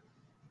character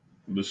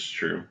This is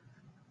true.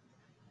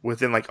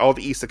 within like all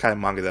the isekai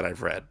manga that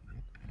I've read.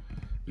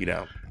 You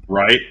know,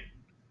 Right?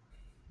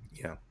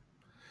 you know,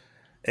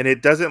 and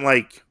it doesn't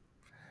like.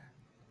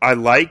 I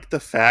like the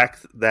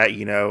fact that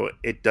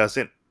it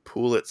doesn't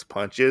pull its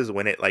punches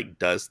when it like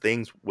does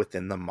things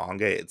within the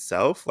manga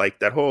itself. Like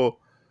the whole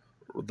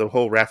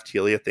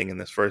Raftelia thing in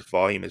this first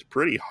volume is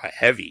pretty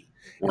heavy.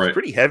 It's Right.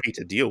 pretty heavy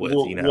to deal with.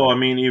 Well, I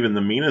mean, even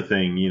the Mina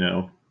thing,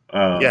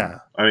 Yeah.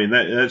 I mean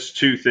that's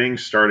two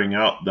things starting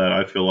out that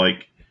I feel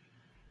like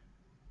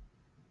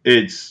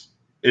it's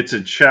it's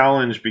a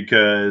challenge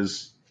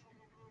because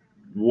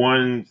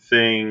one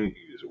thing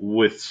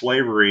with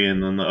slavery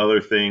and then the other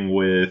thing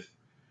with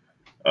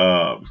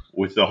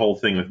the whole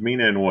thing with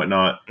Mina and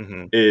whatnot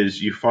Hmm.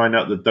 is you find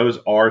out that those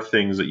are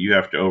things that you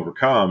have to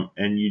overcome,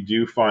 and you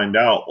do find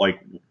out like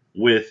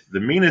with the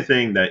Mina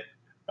thing that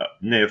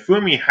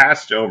Neofumi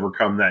has to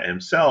overcome that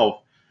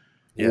himself.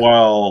 Yeah.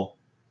 While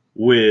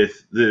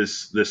with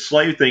this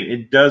slave thing,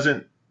 it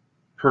doesn't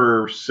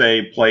per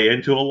se play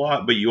into a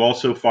lot, but you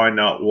also find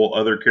out well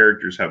other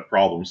characters have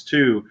problems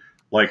too,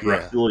 like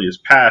Yeah. Raphilia's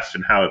past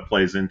and how it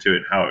plays into it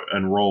and how it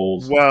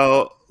unrolls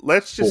Well, for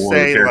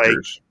the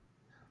characters.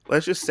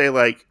 let's just say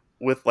like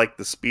with like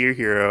the spear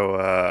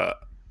hero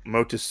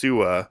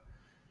Motosua,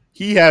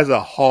 he has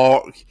a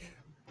hard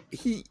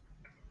he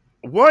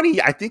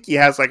I think he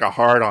has like a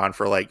hard on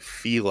for like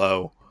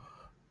Philo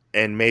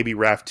and maybe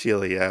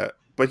Raftelia,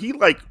 but he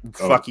like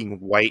Oh, fucking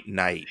white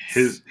knights.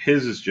 his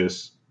is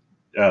just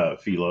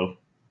Philo.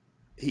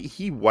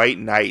 He white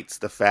knights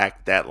the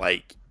fact that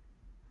like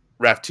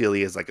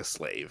Raftelia is like a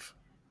slave,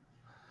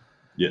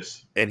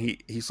 Yes. and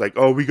he's like,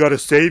 oh, we gotta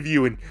save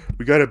you, and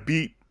we gotta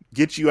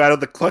get you out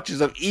of the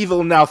clutches of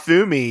evil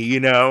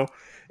Naofumi.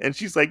 And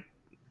she's like,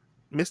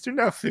 Mr.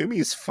 Naofumi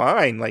is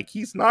fine, like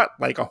he's not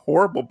like a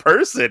horrible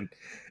person,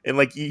 and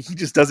like he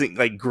just doesn't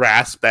like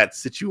grasp that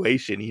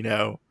situation.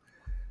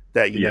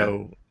 That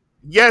Yeah.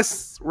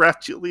 yes,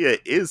 Raftelia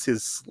is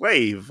his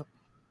slave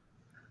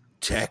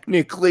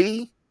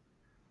technically,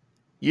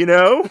 you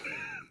know,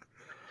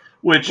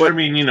 Which I but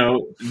mean,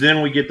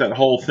 then we get that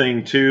whole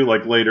thing too,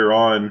 like later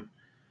on,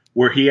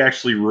 where he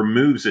actually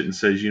removes it and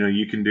says,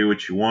 you can do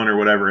what you want or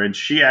whatever, and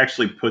she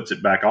actually puts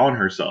it back on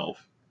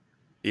herself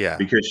yeah,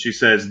 because she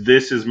says,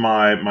 "This is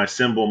my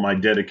symbol, my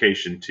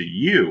dedication to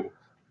you."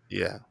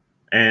 yeah,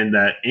 And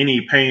that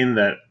any pain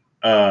that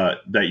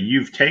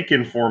you've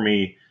taken for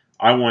me,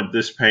 I want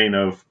this pain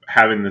of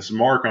having this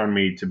mark on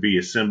me to be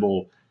a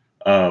symbol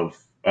of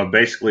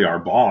basically our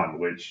bond,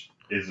 which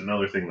is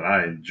another thing that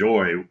I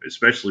enjoy,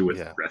 especially with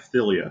yeah.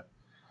 Rathilia.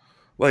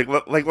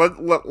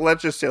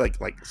 Let's just say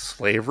like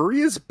slavery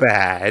is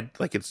bad,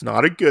 like it's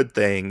not a good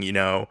thing.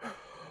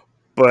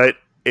 But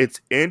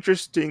it's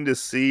interesting to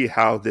see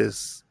how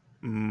this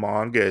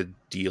manga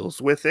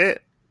deals with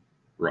it.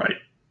 Right,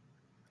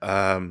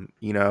 And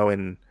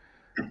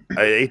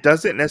it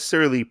doesn't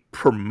necessarily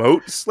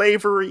promote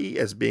slavery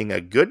as being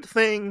a good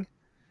thing.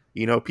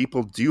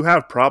 People do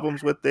have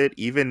problems with it.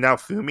 Even now,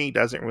 Fumi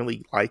doesn't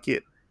really like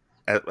it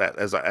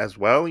as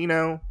well.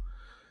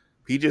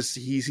 He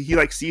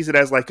like sees it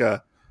as like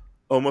a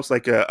almost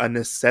like a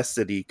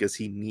necessity because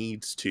he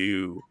needs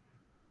to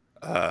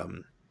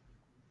um,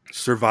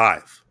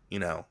 survive.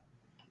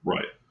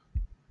 right,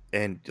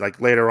 And like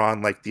later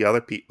on, like the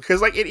other people,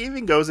 because like it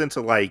even goes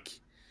into like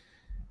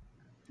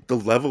the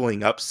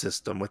leveling up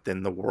system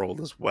within the world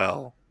as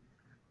well.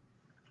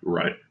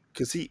 right,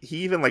 Because he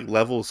even like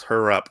levels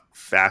her up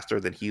faster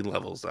than he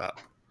levels up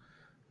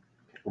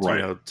to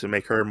right, to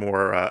make her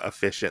more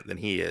efficient than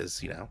he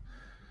is.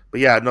 But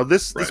yeah, no,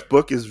 this right.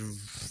 book is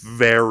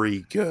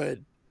very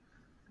good.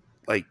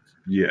 Like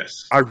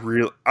Yes. I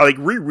like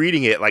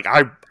rereading it. Like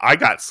I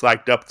got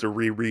psyched up to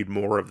reread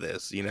more of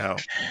this. You're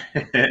like,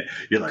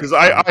 Because oh,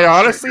 shit. I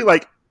honestly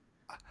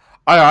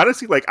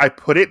like I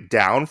put it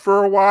down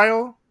for a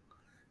while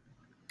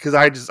because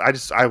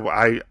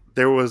I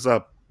there was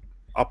a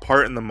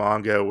part in the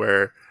manga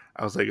where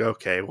I was like,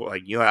 okay, well,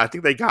 like, I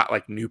think they got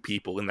like new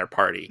people in their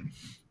party.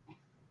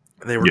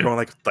 And they were Yeah.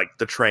 going like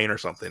the train or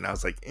something. I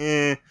was like,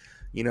 I'm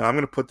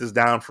gonna put this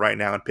down for right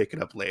now and pick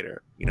it up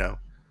later.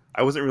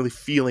 I wasn't really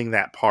feeling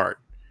that part,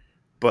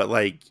 but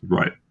like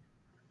Right.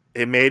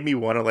 it made me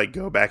want to like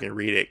go back and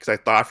read it because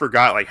I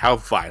forgot like how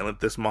violent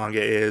this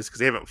manga is because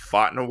they haven't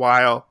fought in a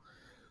while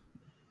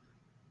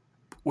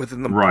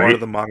within the part of Right.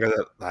 the manga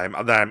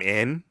that I'm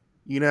in,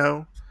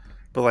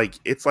 But like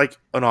it's like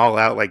an all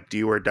out like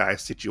do or die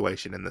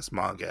situation in this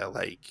manga.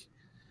 Like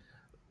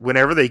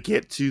whenever they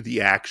get to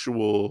the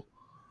actual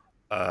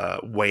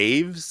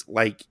waves,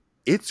 like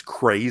it's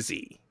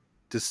crazy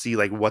to see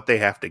like what they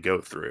have to go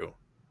through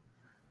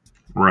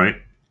Right.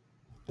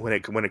 when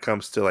it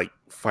comes to like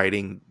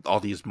fighting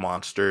all these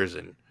monsters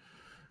and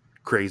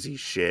crazy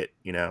shit.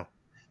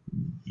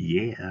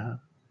 Yeah.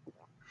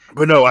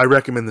 But no, I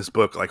recommend this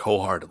book like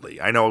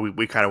wholeheartedly. I know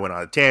we kind of went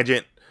on a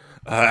tangent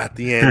at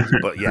the end,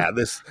 but yeah,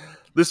 this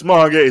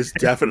manga is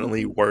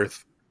definitely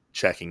worth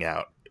checking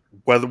out.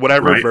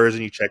 Whatever Right.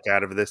 version you check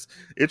out of this,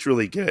 it's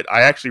really good.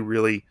 I actually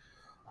really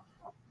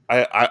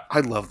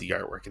I love the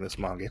artwork in this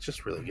manga. It's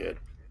just really good.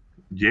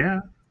 Yeah.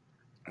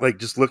 Like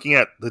just looking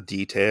at the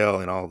detail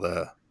and all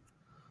the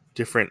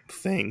different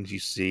things you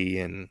see,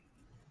 and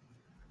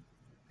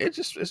it's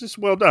just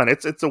well done.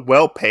 It's a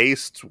well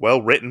paced,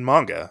 well written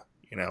manga.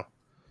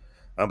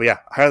 But yeah,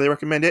 I highly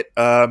recommend it.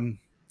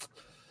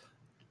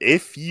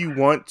 If you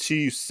want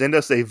to send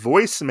us a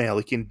voicemail,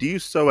 you can do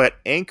so at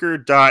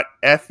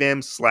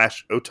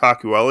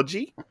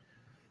anchor.fm/otakuology.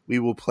 We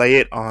will play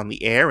it on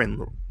the air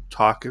and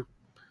talk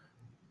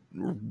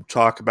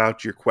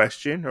about your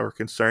question or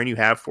concern you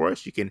have for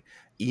us. You can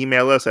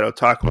email us at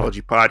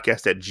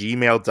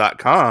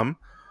otakuologypodcast@gmail.com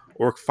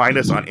or find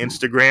us on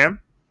Instagram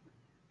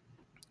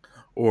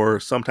or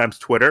sometimes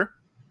Twitter.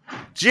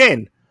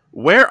 Jin,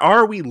 where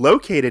are we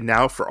located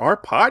now for our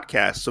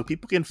podcast so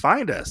people can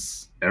find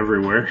us?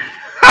 Everywhere.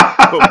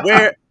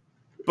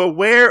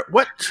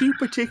 What two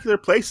particular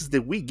places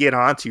did we get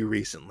onto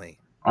recently?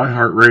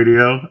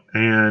 iHeartRadio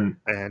and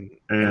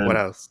what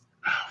else?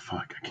 oh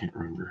fuck, I can't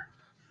remember.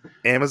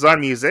 Amazon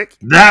Music.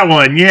 That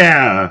one,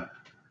 yeah.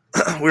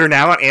 We're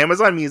now on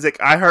Amazon Music,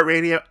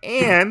 iHeartRadio,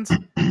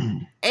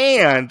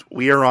 and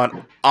we are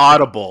on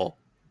Audible.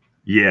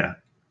 Yeah.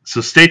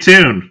 So stay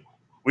tuned.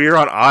 We are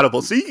on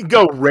Audible. So you can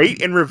go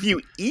rate and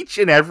review each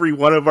and every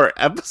one of our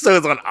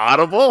episodes on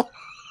Audible.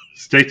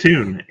 Stay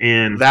tuned,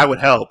 and that would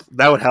help.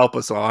 That would help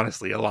us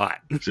honestly a lot.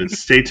 Just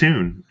stay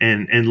tuned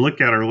and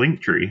look at our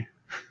link tree.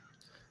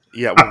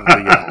 Yeah,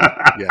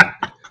 yeah.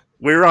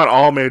 We're on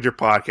all major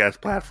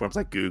podcast platforms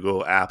like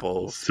Google,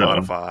 Apple,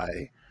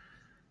 Spotify.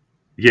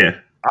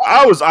 Yeah.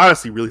 I was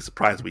honestly really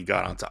surprised we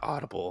got onto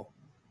Audible.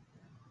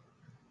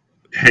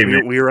 Hey,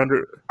 man.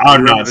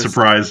 I'm not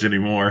surprised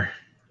anymore.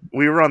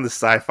 We were on the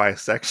sci-fi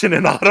section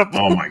in Audible.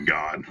 Oh, my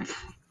God.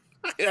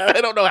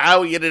 I don't know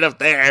how we ended up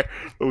there,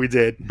 but we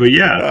did. But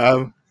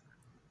yeah.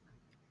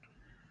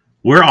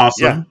 We're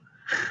awesome.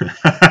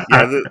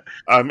 Yeah,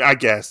 I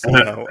guess.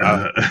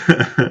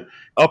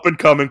 Up and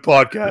coming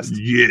podcast.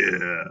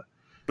 Yeah.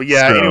 But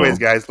yeah, anyways,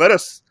 guys, let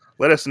us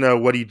know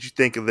what did you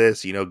think of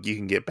this. You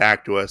can get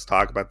back to us,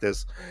 talk about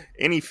this,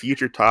 any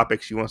future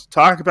topics you want us to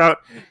talk about.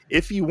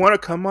 If you want to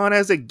come on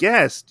as a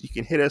guest, you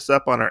can hit us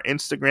up on our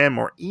Instagram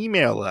or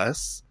email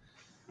us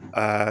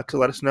to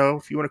let us know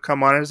if you want to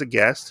come on as a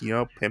guest.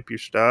 Pimp your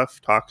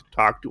stuff,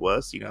 talk to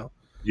us.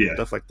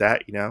 Stuff like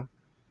that.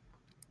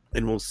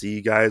 And we'll see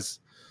you guys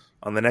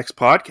on the next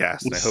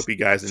podcast. And I hope you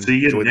guys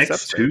enjoyed this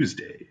episode.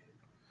 Tuesday.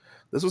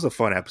 This was a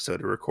fun episode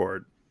to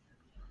record.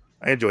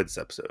 I enjoyed this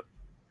episode.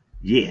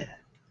 Yeah.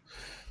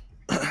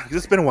 Because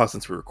it's been a while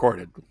since we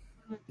recorded.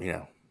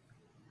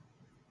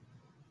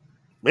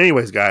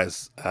 Anyways,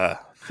 guys,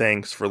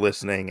 thanks for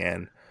listening.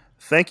 And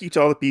thank you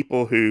to all the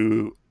people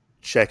who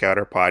check out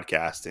our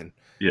podcast and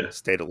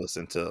stay to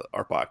listen to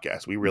our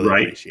podcast. We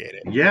really appreciate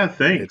it. Yeah,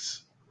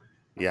 thanks.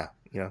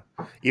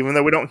 Even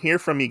though we don't hear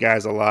from you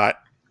guys a lot,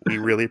 we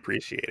really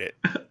appreciate it.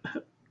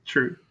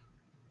 True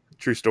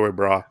story,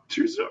 bro.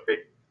 True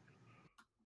story.